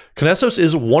 So Kinesos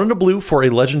is 1 in a blue for a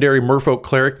legendary Merfolk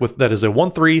Cleric that is a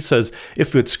 1/3, says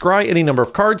if you would scry any number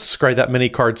of cards, scry that many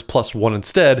cards plus 1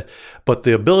 instead. But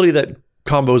the ability that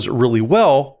combos really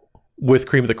well with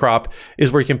Cream of the Crop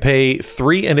is where you can pay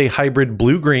 3 and a hybrid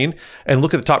blue-green and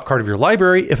look at the top card of your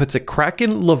library. If it's a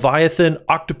Kraken, Leviathan,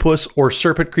 Octopus, or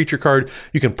Serpent creature card,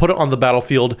 you can put it on the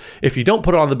battlefield. If you don't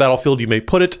put it on the battlefield, you may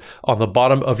put it on the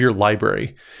bottom of your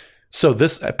library. So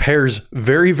this pairs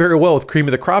very, very well with Cream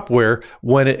of the Crop, where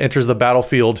when it enters the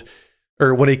battlefield,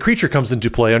 or when a creature comes into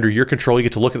play under your control, you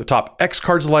get to look at the top X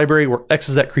cards of the library, where X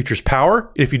is that creature's power.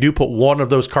 If you do, put 1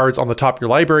 of those cards on the top of your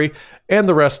library, and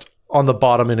the rest on the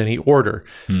bottom in any order.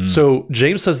 So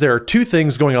James says there are 2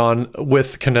 things going on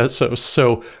with Kinesos.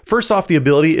 So first off, the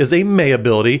ability is a May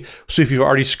ability. So if you've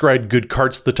already scried good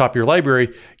cards to the top of your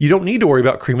library, you don't need to worry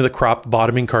about Cream of the Crop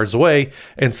bottoming cards away.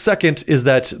 And second is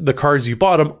that the cards you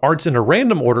bottom aren't in a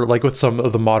random order like with some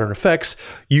of the modern effects.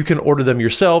 You can order them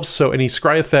yourselves. So any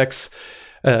scry effects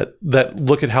that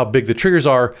look at how big the triggers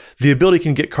are, the ability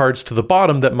can get cards to the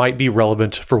bottom that might be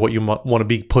relevant for what you want to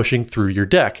be pushing through your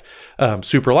deck.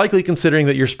 Super likely considering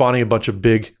that you're spawning a bunch of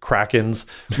big Krakens,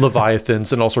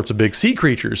 Leviathans, and all sorts of big sea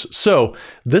creatures. So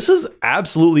this is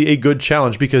absolutely a good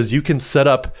challenge because you can set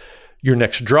up your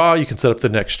next draw, you can set up the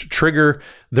next trigger.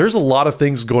 There's a lot of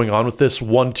things going on with this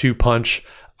 1-2 punch.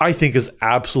 I think is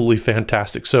absolutely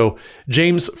fantastic. So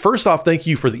James, first off, thank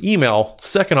you for the email.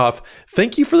 Second off,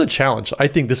 thank you for the challenge. I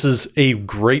think this is a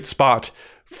great spot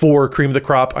for Cream of the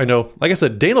Crop. I know, like I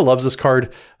said, Dana loves this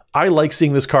card. I like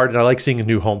seeing this card, and I like seeing a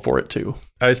new home for it too.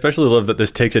 I especially love that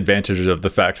this takes advantage of the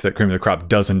fact that Cream of the Crop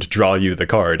doesn't draw you the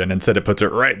card, and instead it puts it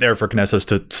right there for Kinesos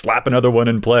to slap another one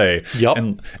in play. Yep.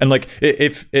 And like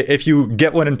if you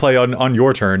get one in play on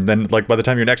your turn, then like by the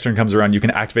time your next turn comes around, you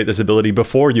can activate this ability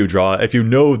before you draw. If you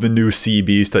know the new sea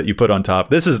beast that you put on top,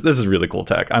 this is really cool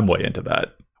tech. I'm way into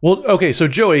that. Well, okay, so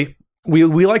Joey, we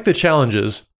like the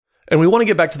challenges, and we want to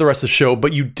get back to the rest of the show,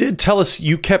 but you did tell us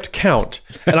you kept count,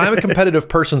 and I'm a competitive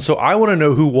person, so I want to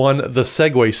know who won the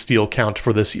Segway steal count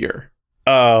for this year.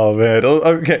 Oh, man.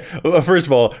 Okay. First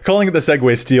of all, calling it the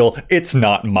Segway steal, it's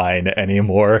not mine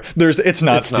anymore. It's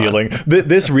not stealing.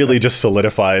 This really just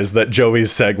solidifies that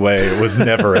Joey's Segway was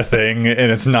never a thing,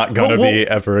 and it's not going to be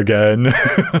ever again.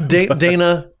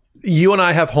 Dana, you and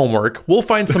I have homework. We'll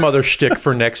find some other shtick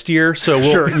for next year, so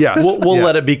we'll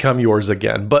let it become yours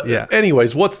again. But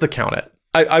anyways, what's the count at?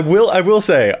 I will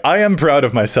say, I am proud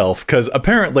of myself, because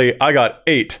apparently I got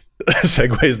 8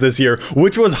 Segways this year,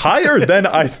 which was higher than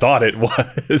I thought it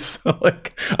was.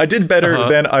 Like, I did better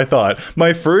than I thought.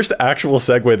 My first actual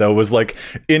Segway, though, was like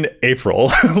in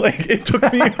April. Like, it took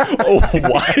me a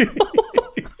while.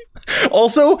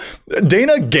 Also,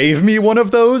 Dana gave me one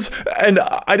of those, and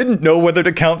I didn't know whether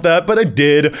to count that, but I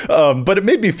did. But it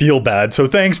made me feel bad, so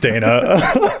thanks, Dana.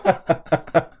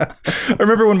 I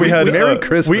remember when we had Merry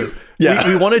Christmas.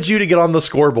 We wanted you to get on the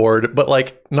scoreboard, but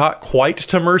like not quite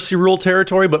to Mercy Rule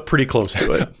territory, but pretty close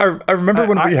to it. I remember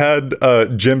when we had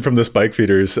Jim from the Spike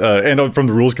Feeders and from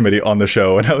the Rules Committee on the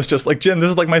show, and I was just like, Jim, this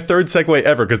is like my 3rd Segway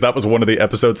ever, because that was one of the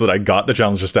episodes that I got the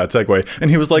Challenge to Stat Segway, and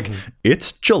he was like,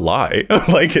 it's July.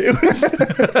 Like, it was...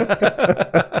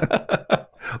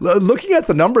 Looking at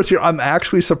the numbers here, I'm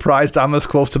actually surprised I'm as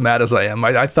close to Matt as I am.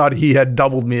 I thought he had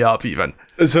doubled me up even.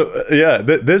 So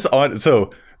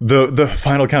the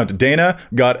final count, Dana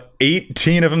got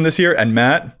 18 of them this year, and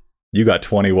Matt, you got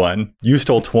 21. You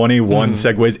stole 21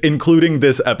 Segways, including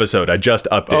this episode. I just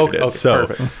updated it. So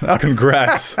perfect.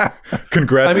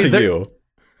 Congrats to you.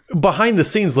 Behind the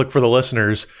scenes, look for the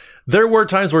listeners. There were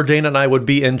times where Dana and I would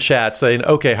be in chat saying,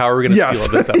 okay, how are we going to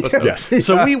steal this episode? Yes.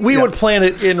 So we would plan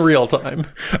it in real time.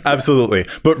 Absolutely.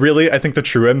 But really, I think the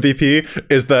true MVP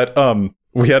is that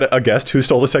we had a guest who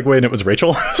stole the Segway, and it was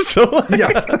Rachel. So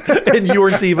yes. And you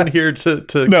weren't even here to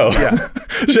no. Yeah.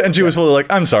 And she was fully like,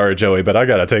 I'm sorry, Joey, but I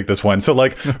got to take this one. So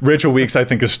like Rachel Weeks, I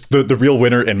think, is the real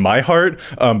winner in my heart.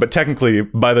 But technically,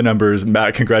 by the numbers,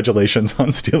 Matt, congratulations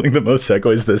on stealing the most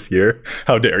Segways this year.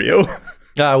 How dare you?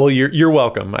 Well, you're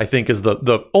welcome, I think, is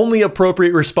the only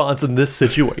appropriate response in this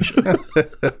situation.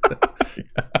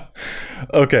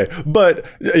 Okay, but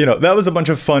that was a bunch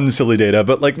of fun, silly data,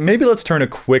 but like maybe let's turn a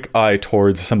quick eye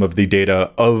towards some of the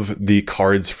data of the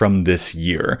cards from this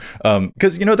year.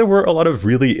 Because there were a lot of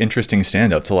really interesting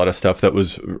standouts, a lot of stuff that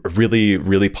was really,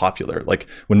 really popular. Like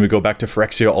when we go back to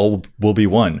Phyrexia All Will Be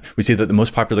One, we see that the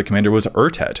most popular commander was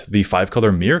Urtet, the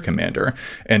 5-color mirror commander.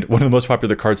 And one of the most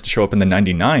popular cards to show up in the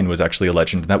 99 was actually a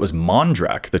legend, and that was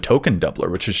Mondrak, the token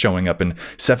doubler, which is showing up in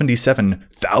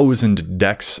 77,000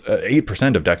 decks,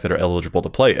 8% of decks that are eligible to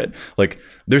play it. Like,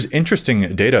 there's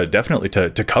interesting data definitely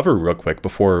to cover real quick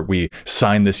before we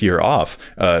sign this year off.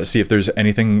 See if there's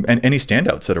any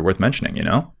standouts that are worth mentioning,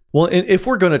 Well, and if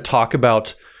we're going to talk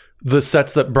about the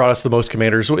sets that brought us the most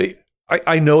commanders,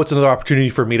 I know it's another opportunity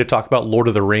for me to talk about Lord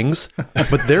of the Rings,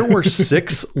 but there were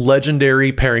 6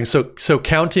 legendary pairings. So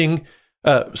counting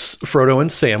Frodo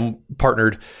and Sam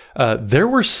partnered, there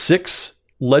were 6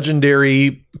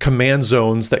 legendary command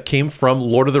zones that came from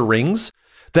Lord of the Rings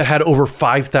that had over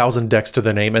 5,000 decks to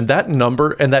their name. And that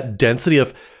number and that density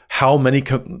of how many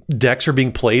decks are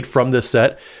being played from this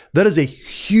set, that is a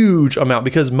huge amount,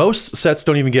 because most sets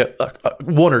don't even get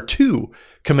 1 or 2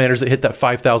 commanders that hit that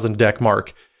 5,000 deck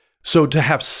mark. So to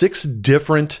have 6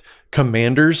 different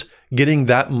commanders getting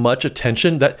that much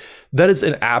attention, that is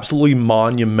an absolutely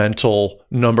monumental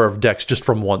number of decks just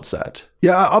from one set.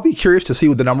 Yeah, I'll be curious to see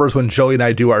what the numbers when Joey and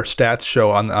I do our stats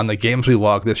show on the games we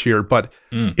log this year. But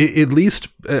at least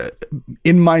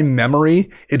in my memory,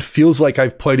 it feels like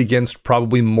I've played against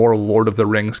probably more Lord of the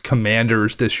Rings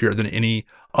commanders this year than any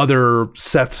other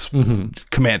sets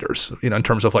commanders, in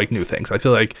terms of like new things. I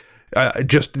feel like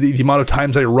just the amount of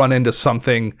times I run into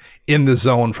something in the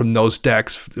zone from those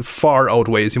decks far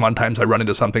outweighs the amount of times I run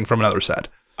into something from another set.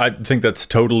 I think that's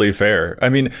totally fair. I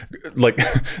mean, like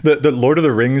the Lord of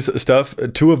the Rings stuff,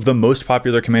 2 of the most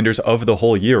popular commanders of the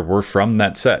whole year were from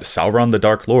that set. Sauron the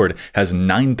Dark Lord has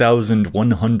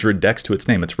 9,100 decks to its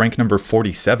name. It's rank number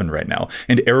 47 right now.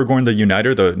 And Aragorn the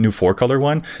Uniter, the new 4-color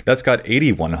one, that's got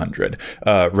 8,100,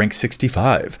 rank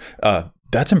 65.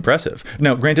 That's impressive.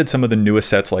 Now, granted, some of the newest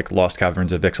sets like Lost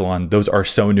Caverns of Ixalan, those are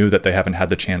so new that they haven't had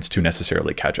the chance to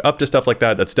necessarily catch up to stuff like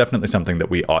that. That's definitely something that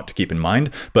we ought to keep in mind.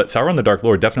 But Sauron the Dark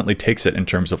Lord definitely takes it in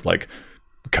terms of like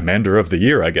commander of the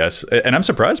year, I guess. And I'm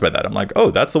surprised by that. I'm like,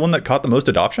 oh, that's the one that caught the most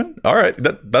adoption? All right,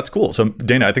 that's cool. So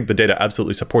Dana, I think the data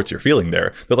absolutely supports your feeling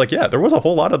there. That like, yeah, there was a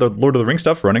whole lot of the Lord of the Rings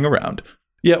stuff running around.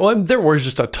 Yeah, well, and there was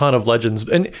just a ton of legends.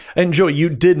 And Joey, you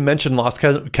did mention Lost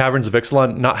Caverns of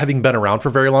Ixalan not having been around for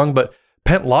very long, but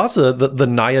Pantlaza, the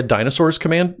Naya Dinosaurs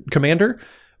commander,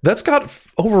 that's got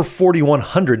over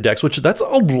 4,100 decks, which that's a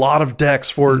lot of decks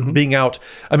for being out.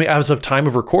 I mean, as of time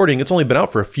of recording, it's only been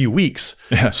out for a few weeks.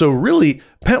 Yeah. So really,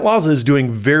 Pantlaza is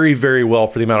doing very, very well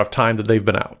for the amount of time that they've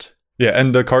been out. Yeah,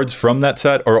 and the cards from that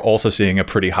set are also seeing a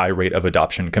pretty high rate of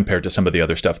adoption compared to some of the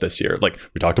other stuff this year. Like,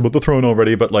 we talked about the Throne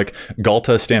already, but like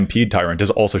Galta Stampede Tyrant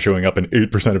is also showing up in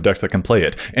 8% of decks that can play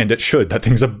it. And it should. That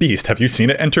thing's a beast. Have you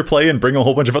seen it enter play and bring a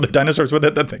whole bunch of other dinosaurs with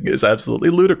it? That thing is absolutely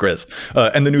ludicrous.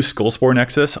 And the new Skullspore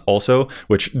Nexus also,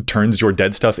 which turns your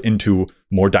dead stuff into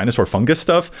more dinosaur fungus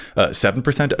stuff.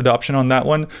 7% adoption on that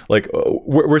one. Like,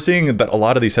 we're seeing that a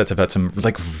lot of these sets have had some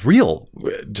like real,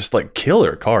 just like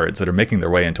killer cards that are making their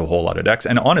way into a whole lot of decks.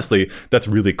 And honestly, that's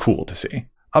really cool to see.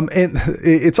 And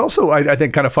it's also, I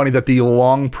think, kind of funny that the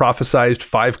long prophesized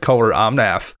 5-color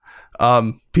Omnath,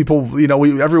 people,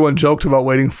 everyone joked about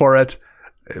waiting for it.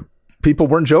 People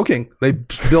weren't joking. They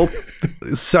built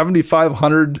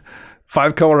 7,500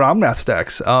 5-color Omnath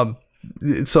stacks.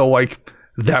 So like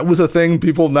that was a thing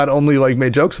people not only like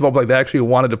made jokes about, but like they actually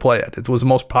wanted to play it. It was the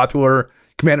most popular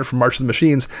commander from March of the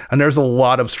Machines, and there's a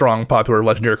lot of strong popular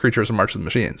legendary creatures in March of the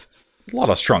Machines. A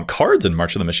lot of strong cards in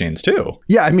March of the Machines too.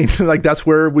 Yeah, I mean, like that's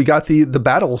where we got the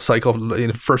battle cycle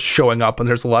first showing up, and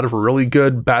there's a lot of really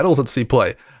good battles at see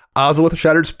play. Ozil with a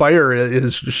Shattered Spire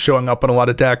is showing up in a lot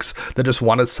of decks that just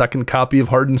want a second copy of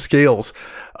Hardened Scales.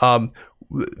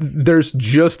 There's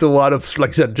just a lot of, like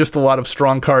I said, just a lot of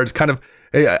strong cards, kind of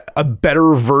a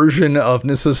better version of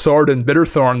Nissa's Sword and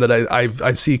Bitterthorn that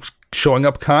I see showing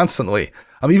up constantly.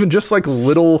 Even just like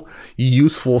little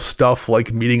useful stuff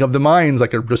like Meeting of the Minds,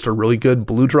 like just a really good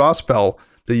blue draw spell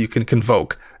that you can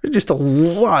convoke. Just a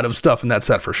lot of stuff in that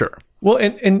set for sure. Well,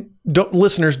 and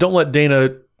listeners, don't let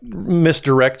Dana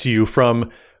misdirect you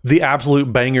from the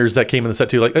absolute bangers that came in the set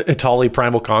too, like Atali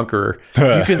Primal Conqueror.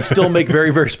 You can still make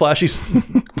very, very splashy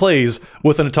plays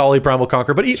with an Atali Primal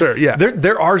Conqueror, but sure, yeah,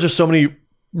 there are just so many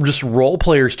just role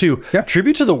players too. Yeah.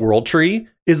 Tribute to the World Tree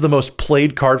is the most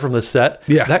played card from the set.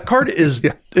 Yeah. That card is,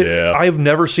 I've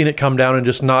never seen it come down and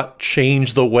just not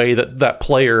change the way that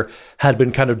player had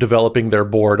been kind of developing their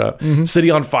board.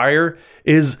 City on Fire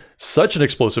is such an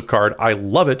explosive card. I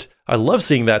love it. I love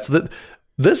seeing that. So that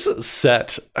this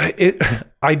set,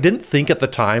 I didn't think at the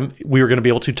time we were going to be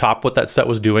able to top what that set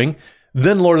was doing.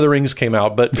 Then Lord of the Rings came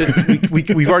out, but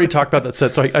we've already talked about that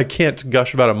set, so I can't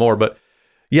gush about it more. But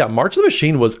yeah, March of the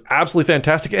Machine was absolutely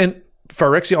fantastic. And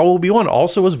Phyrexia All-Will-Be-One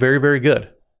also was very, very good.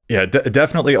 Yeah,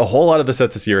 definitely a whole lot of the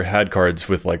sets this year had cards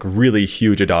with like really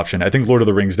huge adoption. I think Lord of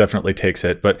the Rings definitely takes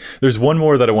it, but there's one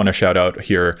more that I want to shout out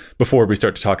here before we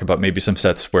start to talk about maybe some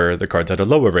sets where the cards had a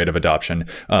lower rate of adoption.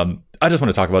 I just want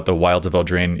to talk about the Wilds of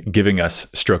Eldraine giving us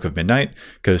Stroke of Midnight,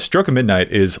 because Stroke of Midnight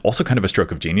is also kind of a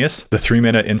stroke of genius. The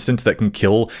 3-mana instant that can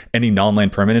kill any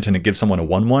non-land permanent and it gives someone a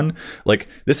 1/1. Like,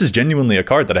 this is genuinely a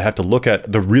card that I have to look at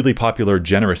the really popular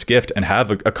Generous Gift and have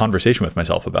a conversation with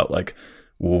myself about, like,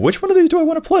 which one of these do I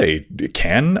want to play?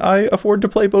 Can I afford to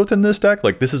play both in this deck?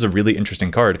 Like, this is a really interesting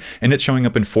card, and it's showing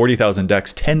up in 40,000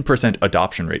 decks, 10%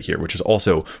 adoption rate here, which is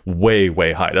also way,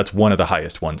 way high. That's one of the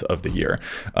highest ones of the year.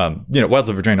 Wilds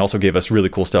of Eldraine also gave us really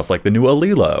cool stuff like the new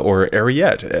Alila or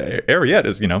Ariette. Ariette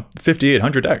is,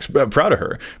 5,800 decks. Proud of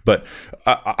her. But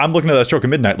I'm looking at that Stroke of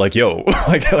Midnight like, yo,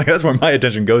 like that's where my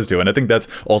attention goes to, and I think that's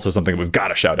also something we've got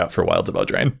to shout out for Wilds of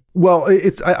Eldraine. Well,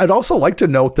 I'd also like to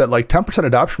note that like 10%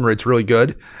 adoption rate's really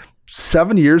good.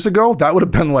 7 years ago, that would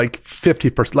have been like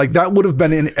 50%. Like that would have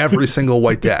been in every single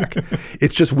white deck.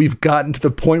 It's just we've gotten to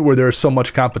the point where there's so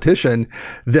much competition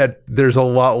that there's a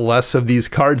lot less of these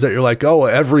cards that you're like, oh,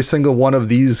 every single one of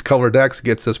these color decks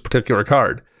gets this particular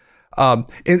card.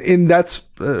 And that's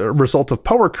a result of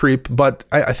power creep. But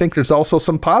I think there's also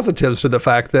some positives to the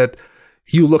fact that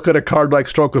you look at a card like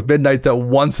Stroke of Midnight that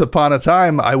once upon a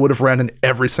time I would have ran in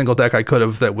every single deck I could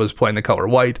have that was playing the color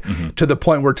white, to the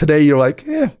point where today you're like,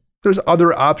 there's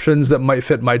other options that might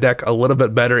fit my deck a little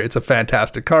bit better. It's a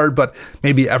fantastic card, but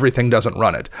maybe everything doesn't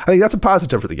run it. I think that's a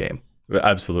positive for the game.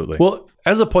 Absolutely. Well,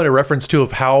 as a point of reference too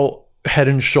of how head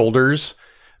and shoulders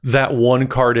that one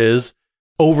card is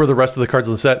over the rest of the cards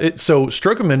in the set. So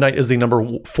Stroke of Midnight is the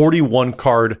number 41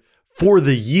 card for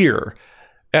the year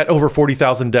at over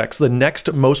 40,000 decks. The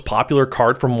next most popular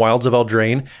card from Wilds of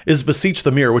Eldraine is Beseech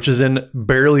the Mirror, which is in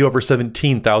barely over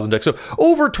 17,000 decks. So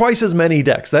over twice as many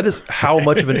decks. That is how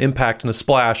much of an impact and a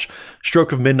splash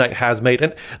Stroke of Midnight has made.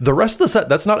 And the rest of the set,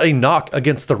 that's not a knock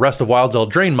against the rest of Wilds of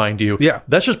Eldraine, mind you. Yeah.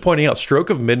 That's just pointing out Stroke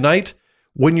of Midnight,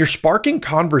 when you're sparking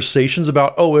conversations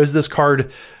about, is this card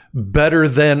better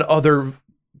than other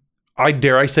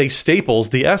dare I say staples,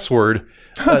 the S word,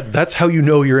 that's how you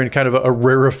know you're in kind of a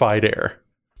rarefied air.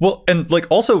 Well, and like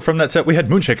also from that set, we had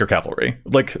Moonshaker Cavalry,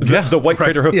 like the White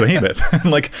Craterhoof Behemoth.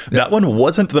 Like that one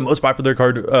wasn't the most popular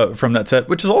card from that set,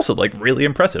 which is also like really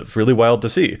impressive, really wild to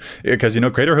see. Because,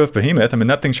 Craterhoof Behemoth, I mean,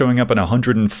 that thing's showing up in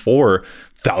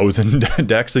 104,000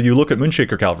 decks. So you look at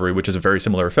Moonshaker Cavalry, which is a very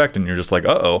similar effect, and you're just like,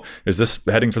 uh-oh, is this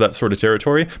heading for that sort of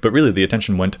territory? But really, the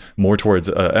attention went more towards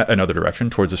another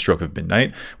direction, towards a Stroke of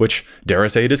Midnight, which, dare I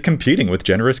say, it is competing with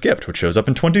Generous Gift, which shows up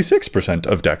in 26%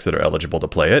 of decks that are eligible to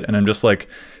play it. And I'm just like,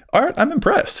 all right, I'm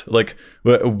impressed. Like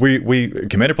we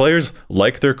Commander players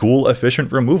like their cool,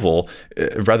 efficient removal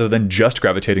rather than just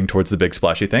gravitating towards the big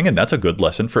splashy thing, and that's a good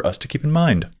lesson for us to keep in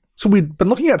mind. So we've been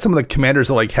looking at some of the commanders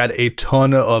that like had a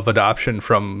ton of adoption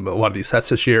from a lot of these sets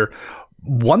this year.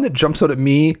 One that jumps out at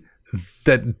me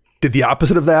that did the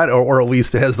opposite of that, or at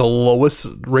least it has the lowest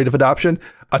rate of adoption.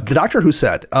 The Doctor Who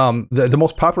set. The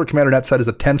most popular commander in that set is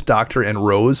a 10th Doctor and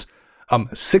Rose.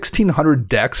 1,600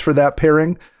 decks for that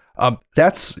pairing.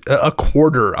 That's a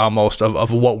quarter almost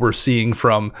of what we're seeing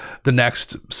from the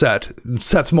next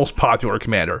set's most popular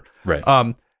commander. Right.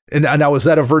 And now, is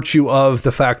that a virtue of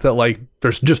the fact that like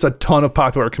there's just a ton of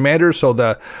popular commanders, so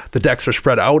the decks are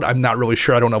spread out? I'm not really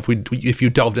sure. I don't know if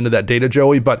you delved into that data,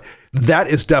 Joey, but that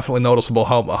is definitely noticeable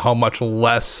how much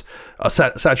less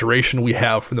saturation we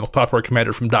have from the most popular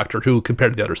commander from Doctor Who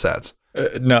compared to the other sets.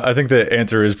 No, I think the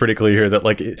answer is pretty clear here that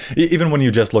like even when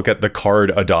you just look at the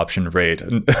card adoption rate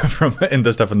from in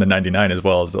the stuff in the 99 as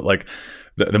well, is that like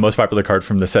the most popular card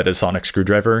from the set is Sonic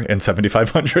Screwdriver in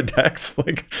 7,500 decks,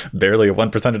 like barely a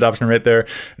 1% adoption rate there.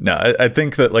 No, I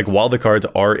think that like while the cards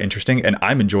are interesting and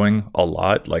I'm enjoying a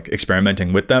lot, like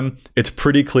experimenting with them, it's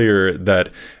pretty clear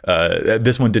that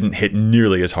this one didn't hit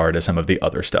nearly as hard as some of the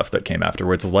other stuff that came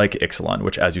afterwards, like Ixalan,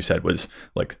 which, as you said, was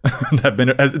like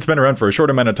it's been around for a short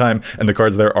amount of time, and the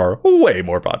cards there are way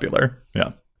more popular.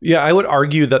 Yeah, I would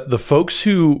argue that the folks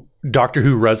who Doctor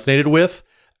Who resonated with,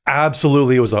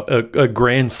 absolutely, it was a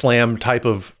grand slam type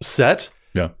of set.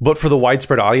 Yeah. But for the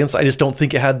widespread audience, I just don't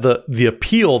think it had the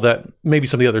appeal that maybe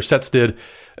some of the other sets did,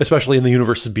 especially in the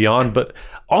Universes Beyond. But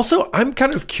also, I'm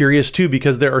kind of curious too,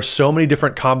 because there are so many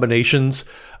different combinations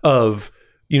of,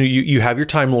 you have your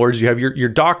Time Lords, you have your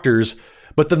Doctors,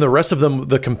 but then the rest of them,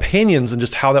 the companions, and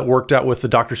just how that worked out with the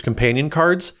Doctor's companion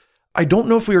cards. I don't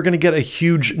know if we are going to get a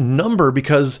huge number,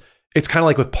 because it's kind of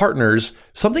like with partners.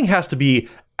 Something has to be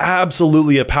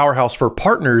absolutely a powerhouse for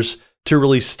partners to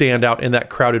really stand out in that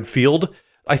crowded field.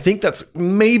 I think that's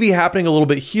maybe happening a little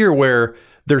bit here, where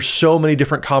there's so many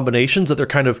different combinations that they're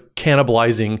kind of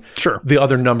cannibalizing the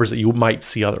other numbers that you might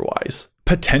see otherwise.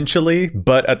 Potentially,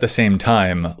 but at the same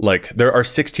time, like there are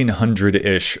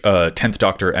 1,600-ish 10th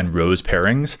Doctor and Rose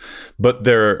pairings, but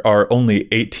there are only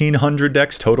 1,800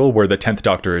 decks total where the 10th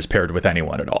Doctor is paired with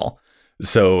anyone at all.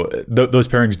 So those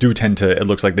pairings do tend to, it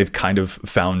looks like they've kind of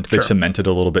found, they've cemented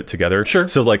a little bit together. Sure.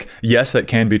 So like, yes, that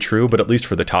can be true, but at least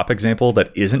for the top example, that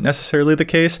isn't necessarily the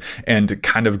case. And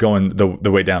kind of going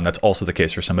the way down, that's also the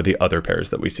case for some of the other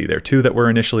pairs that we see there too, that were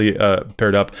initially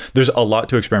paired up. There's a lot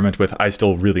to experiment with. I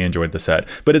still really enjoyed the set,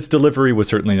 but its delivery was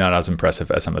certainly not as impressive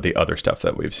as some of the other stuff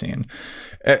that we've seen.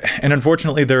 And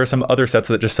unfortunately, there are some other sets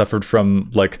that just suffered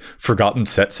from like forgotten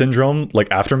set syndrome, like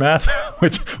Aftermath,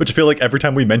 which I feel like every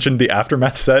time we mentioned the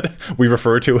Aftermath set, we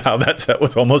refer to how that set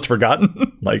was almost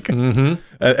forgotten. Like, and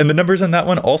the numbers in that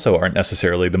one also aren't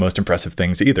necessarily the most impressive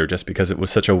things either, just because it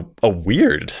was such a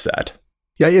weird set.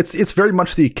 Yeah, it's very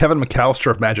much the Kevin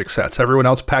McAllister of Magic sets. Everyone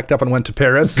else packed up and went to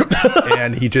Paris,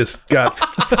 and he just got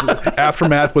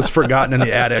Aftermath was forgotten in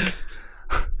the attic,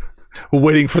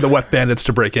 waiting for the wet bandits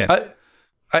to break in.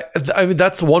 I mean,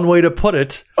 that's one way to put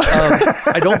it.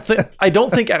 I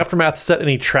don't think Aftermath set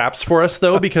any traps for us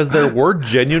though, because there were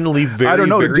genuinely very. I don't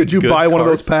know. Did you buy one of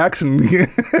those packs and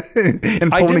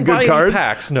pull in good cards?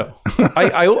 Packs, no.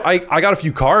 I got a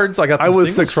few cards. I got. Some I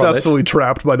was successfully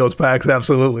trapped by those packs.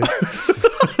 Absolutely.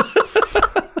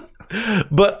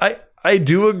 But I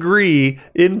do agree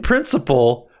in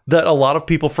principle that a lot of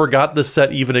people forgot this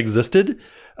set even existed.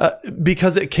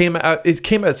 Because it came out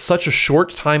at such a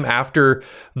short time after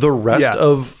the rest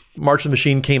of March of the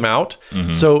Machine came out.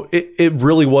 Mm-hmm. So it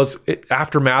really was,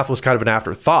 Aftermath was kind of an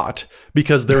afterthought,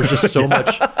 because there was just so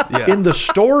much in the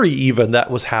story even that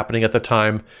was happening at the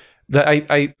time that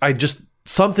I just,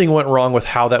 something went wrong with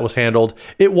how that was handled.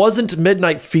 It wasn't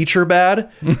Midnight Feature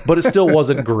bad, but it still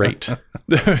wasn't great.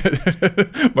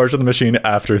 March of the Machine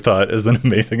Afterthought is an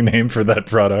amazing name for that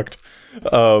product.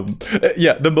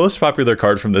 The most popular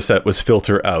card from the set was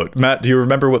Filter Out. Matt, do you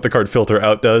remember what the card Filter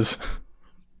Out does?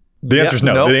 The answer is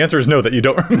no. Nope. The answer is no, that you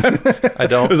don't remember. I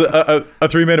don't. It was a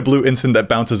 3-mana blue instant that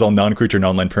bounces all non-creature,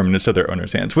 non-land permanents to their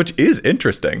owner's hands, which is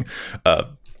interesting,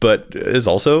 but is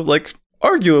also like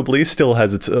arguably still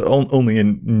has its only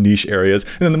in niche areas.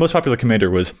 And then the most popular commander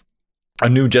was a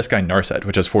new Jeskai Narset,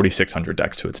 which has 4,600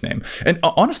 decks to its name. And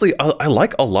honestly, I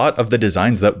like a lot of the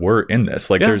designs that were in this.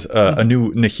 Like there's a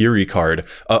new Nahiri card,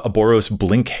 a Boros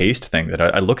Blink Haste thing that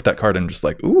I look at that card and I'm just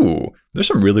like, ooh, there's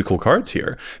some really cool cards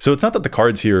here. So it's not that the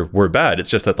cards here were bad. It's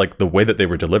just that like the way that they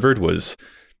were delivered was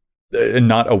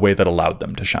not a way that allowed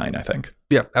them to shine, I think.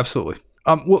 Yeah, absolutely.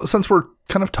 Well, since we're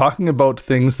kind of talking about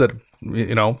things that,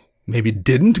 maybe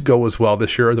didn't go as well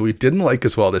this year or that we didn't like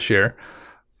as well this year,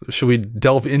 should we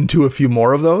delve into a few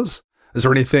more of those? Is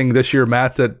there anything this year,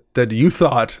 Matt, that you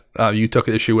thought you took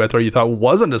issue with or you thought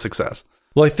wasn't a success?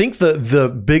 Well, I think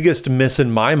the biggest miss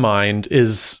in my mind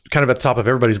is kind of at the top of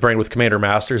everybody's brain with Commander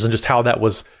Masters and just how that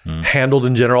was handled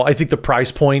in general. I think the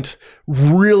price point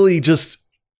really just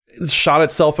shot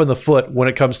itself in the foot when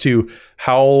it comes to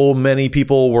how many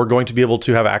people were going to be able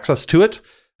to have access to it.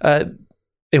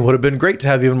 It would have been great to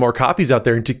have even more copies out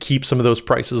there and to keep some of those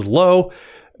prices low.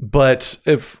 But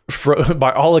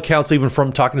by all accounts, even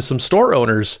from talking to some store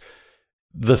owners,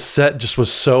 the set just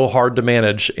was so hard to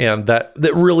manage, and that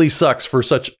really sucks for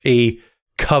such a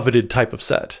coveted type of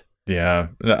set. Yeah,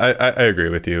 I agree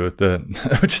with you.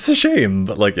 Which is a shame,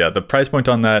 but like, yeah, the price point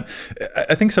on that,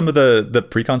 I think some of the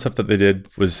pre-con stuff that they did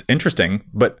was interesting,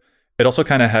 but it also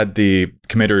kind of had the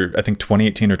Commander, I think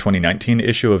 2018 or 2019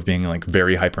 issue of being like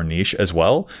very hyper niche as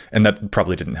well, and that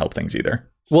probably didn't help things either.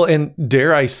 Well, and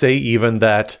dare I say even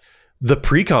that the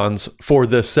precons for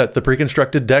this set, the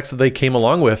pre-constructed decks that they came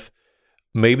along with,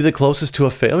 maybe the closest to a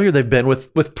failure they've been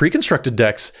with pre-constructed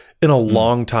decks in a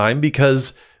long time,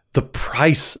 because the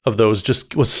price of those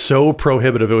just was so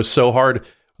prohibitive. It was so hard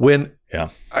when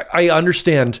I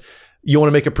understand you want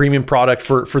to make a premium product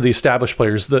for the established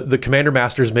players. The Commander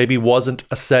Masters maybe wasn't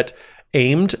a set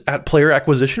aimed at player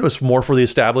acquisition. It was more for the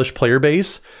established player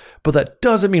base. But that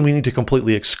doesn't mean we need to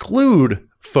completely exclude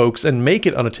folks and make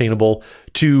it unattainable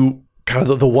to kind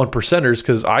of the one percenters,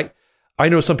 because I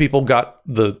know some people got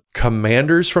the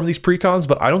commanders from these precons,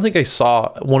 but I don't think I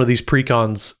saw one of these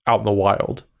precons out in the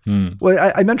wild.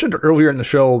 Well, I mentioned earlier in the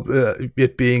show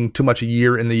it being too much a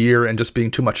year in the year and just being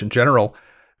too much in general.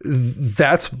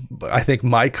 That's, I think,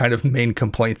 my kind of main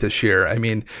complaint this year. I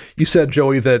mean, you said,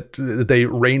 Joey, that they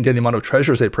reined in the amount of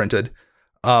treasures they printed.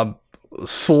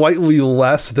 Slightly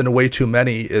less than way too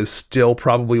many is still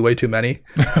probably way too many.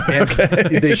 And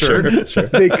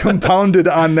they compounded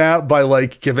on that by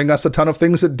like giving us a ton of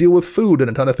things that deal with food and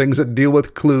a ton of things that deal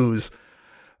with clues.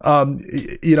 Ward,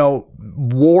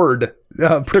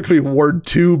 particularly Ward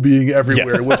 2 being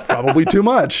everywhere was probably too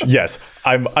much. Yes,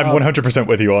 I'm 100%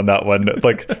 with you on that one.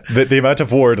 Like the amount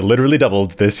of Ward literally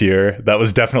doubled this year. That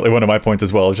was definitely one of my points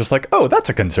as well. It's just like, oh, that's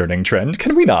a concerning trend.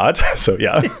 Can we not? So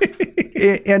yeah.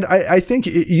 And I think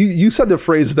you said the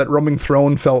phrase that Roaming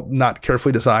Throne felt not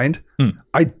carefully designed.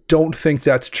 I don't think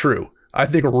that's true. I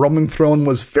think Roaming Throne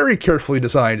was very carefully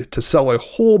designed to sell a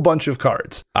whole bunch of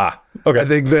cards. Okay. I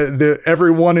think that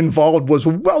everyone involved was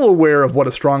well aware of what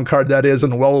a strong card that is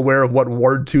and well aware of what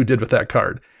Ward 2 did with that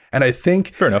card. And I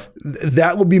think fair enough.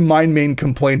 That would be my main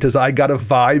complaint, is I got a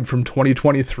vibe from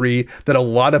 2023 that a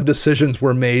lot of decisions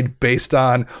were made based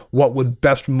on what would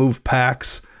best move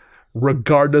packs,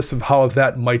 regardless of how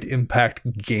that might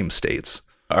impact game states.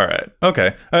 All right.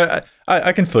 Okay.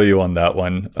 I can feel you on that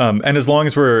one. And as long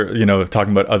as we're,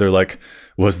 talking about other, like,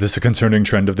 was this a concerning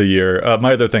trend of the year?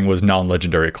 My other thing was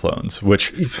non-legendary clones,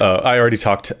 which I already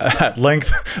talked at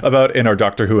length about in our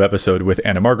Doctor Who episode with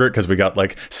Anna Margaret, because we got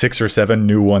like 6 or 7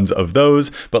 new ones of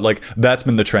those. But like, that's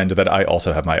been the trend that I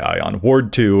also have my eye on.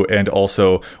 Ward 2, and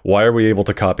also, why are we able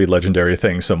to copy legendary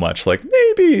things so much? Like,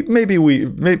 maybe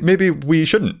we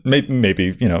shouldn't.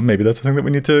 Maybe that's the thing that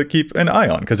we need to keep an eye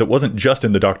on, because it wasn't just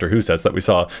in the Doctor Who sets that we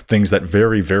saw things that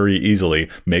very, very easily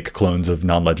make clones of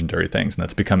non-legendary things, and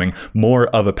that's becoming more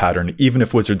of a pattern. Even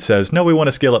if Wizard says, no, we want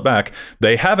to scale it back,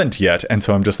 they haven't yet. And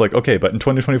so I'm just like, okay, but in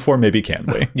 2024, maybe can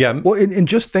we? Yeah. Well, in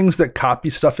just things that copy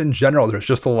stuff in general, there's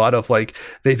just a lot of like,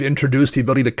 they've introduced the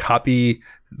ability to copy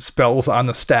spells on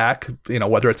the stack,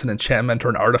 whether it's an enchantment or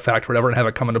an artifact or whatever, and have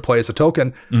it come into play as a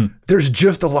token. There's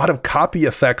just a lot of copy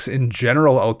effects in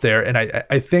general out there. And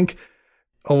I think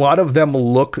a lot of them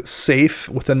look safe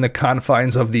within the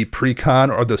confines of the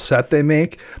pre-con or the set they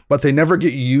make, but they never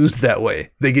get used that way.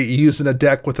 They get used in a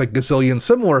deck with a gazillion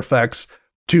similar effects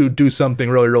to do something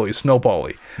really, really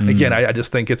snowbally. Again, I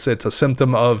just think it's a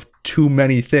symptom of too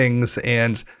many things,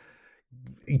 and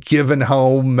given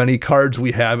how many cards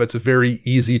we have, it's very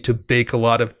easy to bake a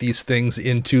lot of these things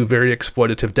into very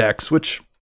exploitative decks, which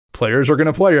players are going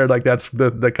to play it. Like that's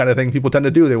the kind of thing people tend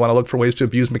to do. They want to look for ways to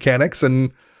abuse mechanics,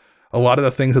 and a lot of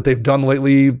the things that they've done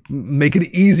lately make it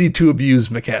easy to abuse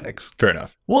mechanics. Fair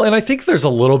enough. Well, and I think there's a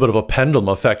little bit of a pendulum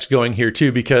effect going here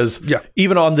too, because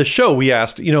even on this show, we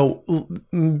asked,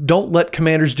 don't let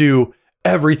commanders do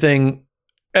everything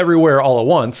everywhere all at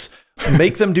once.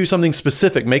 Make them do something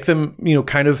specific, make them,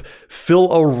 kind of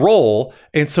fill a role.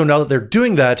 And so now that they're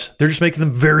doing that, they're just making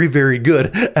them very, very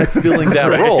good at filling that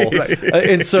role.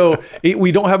 And so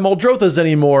we don't have Muldrothas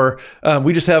anymore.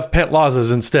 We just have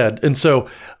Pantlazas instead. And so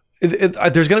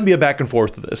there's going to be a back and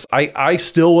forth to this. I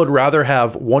still would rather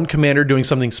have one commander doing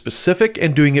something specific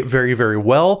and doing it very, very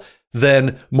well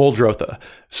than Muldrotha.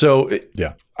 So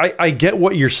I get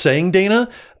what you're saying, Dana.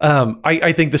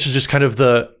 I think this is just kind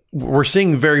of we're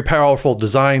seeing very powerful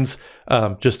designs.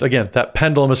 Just again, that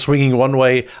pendulum is swinging one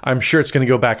way. I'm sure it's going to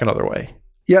go back another way.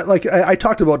 Yeah, like I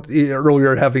talked about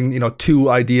earlier, having two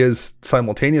ideas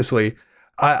simultaneously.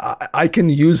 I can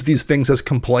use these things as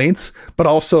complaints, but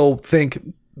also think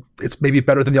it's maybe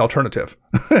better than the alternative,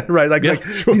 right?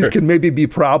 These can maybe be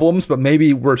problems, but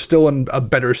maybe we're still in a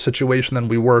better situation than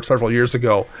we were several years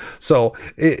ago. So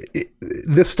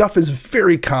this stuff is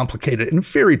very complicated and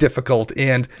very difficult,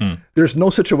 and there's no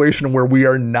situation where we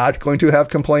are not going to have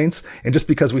complaints. And just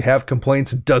because we have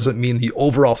complaints doesn't mean the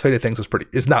overall state of things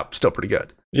is not still pretty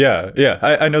good. Yeah.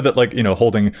 I know that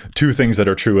holding two things that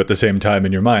are true at the same time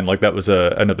in your mind, that was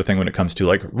another thing when it comes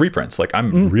to reprints.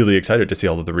 I'm really excited to see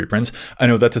all of the reprints. I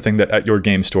know that's a thing that at your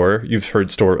game store, you've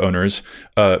heard store owners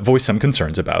voice some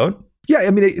concerns about. Yeah,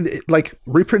 I mean,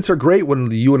 reprints are great when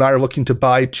you and I are looking to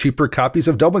buy cheaper copies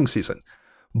of Doubling Season.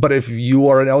 But if you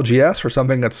are an LGS or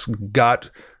something that's got,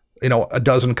 a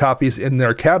dozen copies in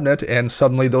their cabinet and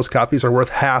suddenly those copies are worth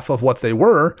half of what they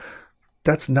were,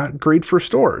 that's not great for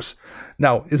stores.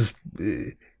 Now, is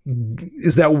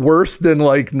that worse than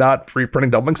not reprinting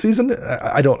Doubling Season?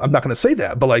 I'm not going to say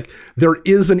that, but there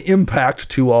is an impact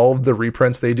to all of the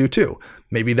reprints they do too.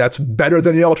 Maybe that's better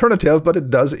than the alternative, but it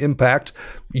does impact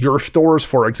your stores,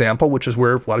 for example, which is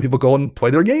where a lot of people go and play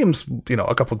their games,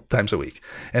 a couple of times a week.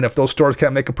 And if those stores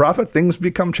can't make a profit, things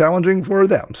become challenging for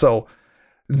them. So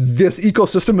this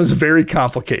ecosystem is very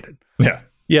complicated. Yeah.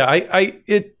 Yeah,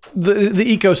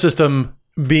 the ecosystem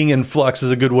being in flux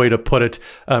is a good way to put it,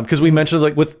 because we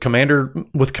mentioned with Commander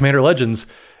Legends,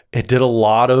 it did a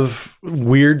lot of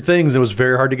weird things. It was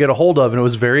very hard to get a hold of, and it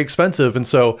was very expensive. And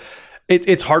so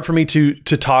it's hard for me to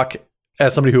talk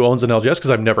as somebody who owns an LGS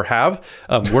because I've never have.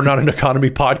 We're not an economy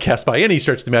podcast by any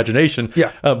stretch of the imagination.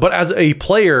 Yeah. But as a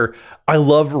player, I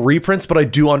love reprints, but I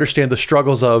do understand the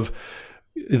struggles of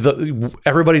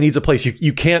everybody needs a place.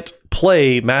 You can't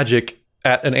play Magic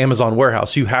at an Amazon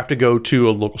warehouse. You have to go to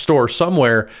a local store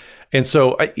somewhere. And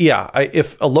so,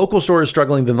 if a local store is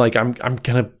struggling, then I'm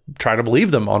going to try to believe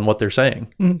them on what they're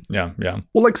saying. Mm-hmm. Yeah.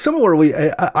 Well, similarly,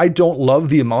 I don't love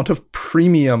the amount of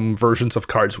premium versions of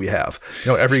cards we have.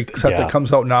 Every set that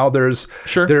comes out now, there's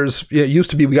it used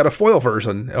to be we got a foil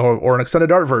version or an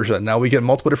extended art version. Now we get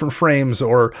multiple different frames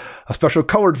or a special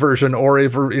colored version or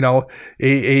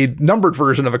a numbered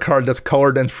version of a card that's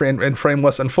colored and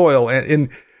frameless and foil. And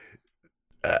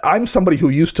I'm somebody who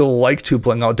used to like to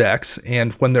bling out decks,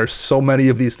 and when there's so many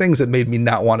of these things, it made me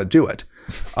not want to do it.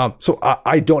 So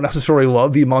I don't necessarily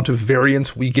love the amount of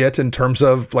variance we get in terms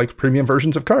of premium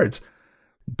versions of cards.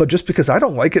 But just because I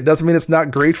don't like it doesn't mean it's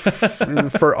not great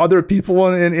for other people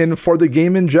and for the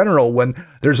game in general. When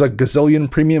there's a gazillion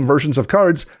premium versions of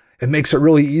cards, it makes it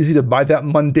really easy to buy that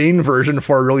mundane version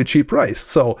for a really cheap price.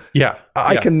 So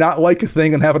I cannot like a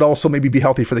thing and have it also maybe be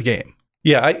healthy for the game.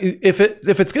 Yeah, if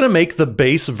it's going to make the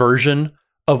base version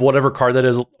of whatever card that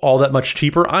is all that much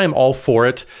cheaper, I am all for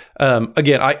it.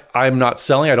 Again, I'm not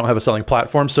selling. I don't have a selling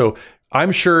platform. So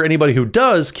I'm sure anybody who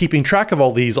does, keeping track of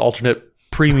all these alternate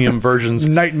premium versions.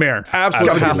 Nightmare.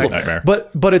 Absolute hassle. Nightmare.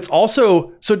 But it's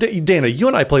also, so Dana, you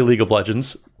and I play League of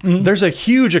Legends. Mm-hmm. There's a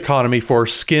huge economy for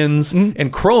skins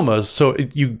and chromas. So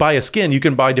you buy a skin, you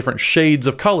can buy different shades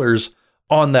of colors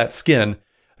on that skin.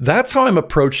 That's how I'm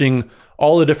approaching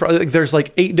all the different, there's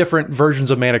 8 different versions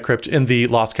of Mana Crypt in the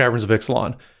Lost Caverns of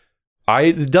Ixalan.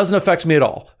 It doesn't affect me at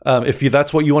all. If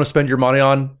that's what you want to spend your money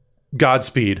on,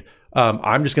 Godspeed.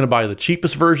 I'm just going to buy the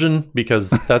cheapest version because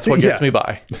that's what gets me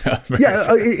by.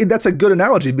 That's a good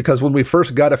analogy, because when we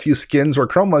first got a few skins or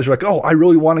chromas, you're like, oh, I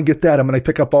really want to get that. I'm going to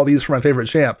pick up all these for my favorite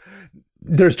champ.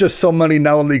 There's just so many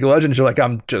now in League of Legends. You're like,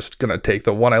 I'm just going to take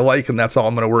the one I like, and that's all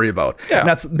I'm going to worry about. Yeah.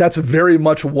 And that's very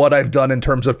much what I've done in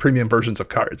terms of premium versions of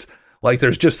cards.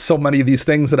 There's just so many of these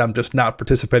things that I'm just not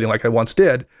participating like I once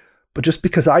did. But just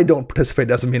because I don't participate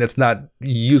doesn't mean it's not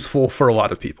useful for a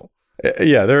lot of people.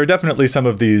 Yeah, there are definitely some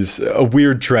of these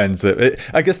weird trends that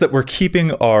I guess that we're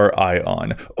keeping our eye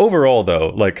on. Overall, though,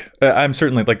 like I'm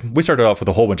certainly like we started off with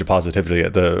a whole bunch of positivity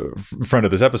at the front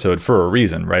of this episode for a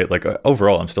reason, right? Like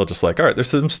overall, I'm still just like, all right, there's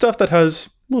some stuff that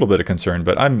has a little bit of concern,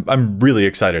 but I'm really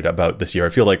excited about this year. I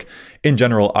feel like in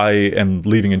general, I am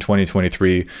leaving in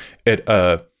 2023 at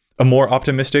a more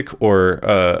optimistic or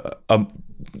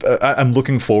I'm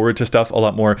looking forward to stuff a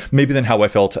lot more, maybe than how I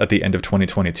felt at the end of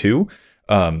 2022.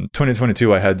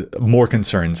 2022, I had more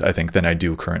concerns, I think, than I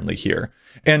do currently here.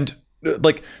 And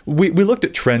like we looked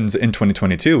at trends in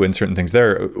 2022 and certain things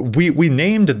there. We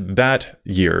named that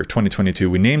year, 2022,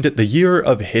 we named it the year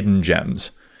of hidden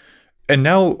gems. And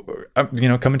now,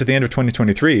 coming to the end of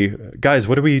 2023, guys,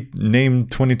 what do we name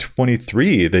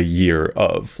 2023 the year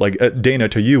of? Like, Dana,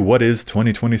 to you, what is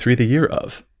 2023 the year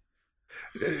of?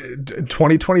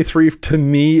 2023 to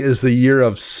me is the year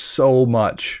of so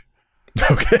much.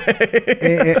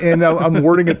 Okay. and I'm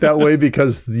wording it that way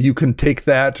because you can take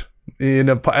that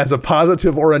as a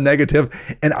positive or a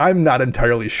negative, and I'm not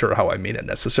entirely sure how I mean it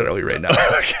necessarily right now.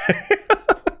 Okay.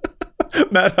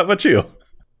 Matt, how about you?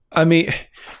 I mean,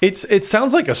 it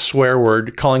sounds like a swear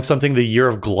word calling something the year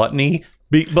of gluttony,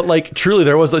 but like truly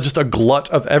there was just a glut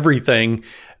of everything.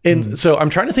 And so I'm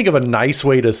trying to think of a nice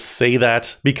way to say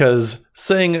that, because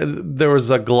saying there was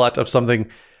a glut of something,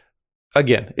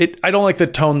 again, I don't like the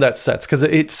tone that sets, because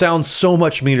it sounds so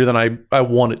much meaner than I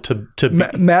want it to be.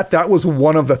 Matt, that was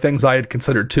one of the things I had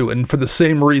considered too, and for the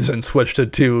same reason switched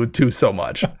it to so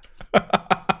much.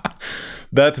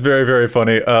 That's very, very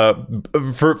funny.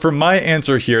 For my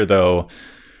answer here, though,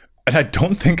 and I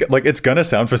don't think like it's gonna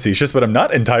sound facetious, but I'm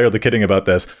not entirely kidding about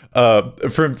this.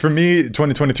 For me,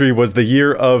 2023 was the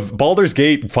year of Baldur's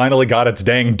Gate finally got its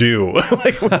dang due.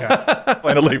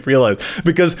 Finally realized,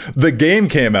 because the game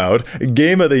came out,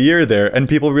 game of the year there, and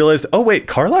people realized, oh wait,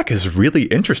 Karlach is really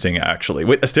interesting actually.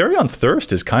 Wait, Astarion's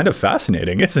Thirst is kind of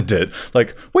fascinating, isn't it?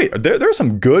 Like, wait, there are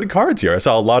some good cards here. I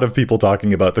saw a lot of people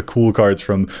talking about the cool cards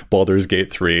from Baldur's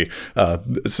Gate 3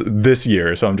 this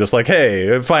year. So I'm just like, hey,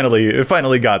 it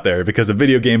finally got there, because a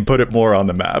video game put it more on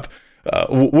the map.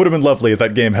 Would have been lovely if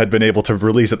that game had been able to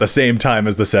release at the same time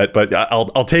as the set, but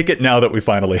I'll take it now that we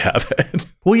finally have it.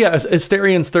 Well, yeah,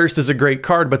 Astarion's Thirst is a great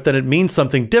card, but then it means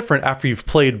something different after you've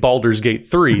played Baldur's Gate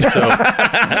 3, so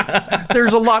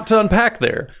there's a lot to unpack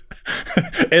there.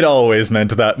 It always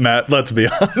meant that, Matt, let's be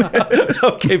honest.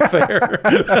 Okay, fair.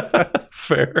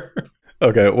 Fair.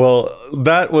 Okay, well,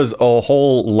 that was a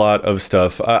whole lot of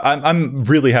stuff. I'm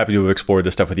really happy to have explored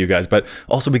this stuff with you guys, but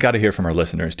also we got to hear from our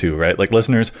listeners too, right? Like,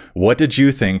 listeners, what did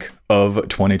you think of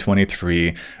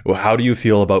 2023? How do you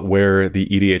feel about where the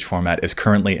EDH format is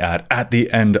currently at the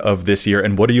end of this year?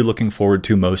 And what are you looking forward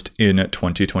to most in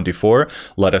 2024?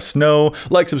 Let us know.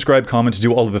 Like, subscribe, comment,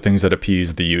 do all of the things that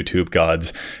appease the YouTube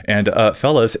gods. And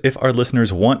fellas, if our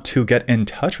listeners want to get in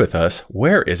touch with us,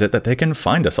 where is it that they can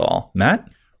find us all? Matt?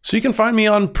 So you can find me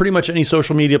on pretty much any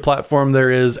social media platform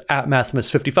there is at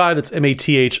Mathimus55. It's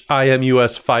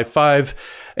MATHIMUS55.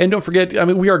 And don't forget, I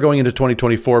mean, we are going into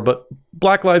 2024, but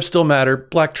Black lives still matter.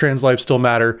 Black trans lives still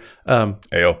matter.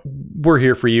 Ayo. We're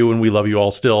here for you, and we love you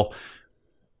all still.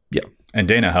 Yeah. And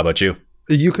Dana, how about you?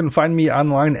 You can find me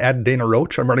online at Dana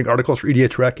Roach. I'm writing articles for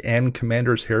EDHREC and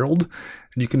Commander's Herald.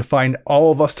 And you can find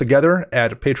all of us together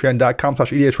at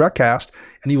patreon.com/EDHRECast.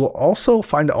 And you will also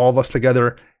find all of us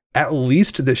together at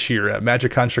least this year at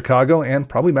MagicCon Chicago and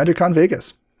probably MagicCon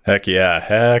Vegas. Heck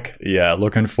yeah.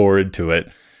 Looking forward to it.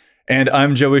 And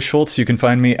I'm Joey Schultz. You can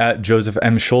find me at Joseph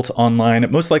M. Schultz online.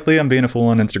 Most likely I'm being a fool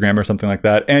on Instagram or something like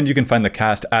that. And you can find the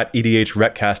cast at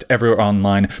EDHRECast everywhere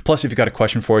online. Plus, if you've got a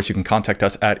question for us, you can contact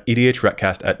us at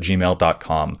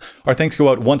EDHRECast@gmail.com. Our thanks go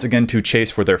out once again to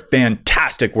Chase for their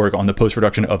fantastic work on the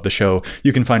post-production of the show.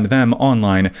 You can find them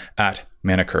online at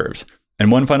Mana Curves. And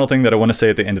one final thing that I want to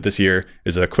say at the end of this year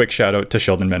is a quick shout out to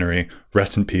Sheldon Menery.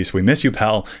 Rest in peace. We miss you,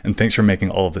 pal. And thanks for making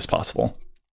all of this possible.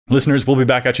 Listeners, we'll be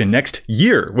back at you next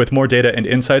year with more data and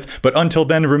insights. But until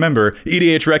then, remember,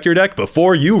 EDH wreck your deck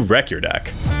before you wreck your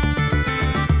deck.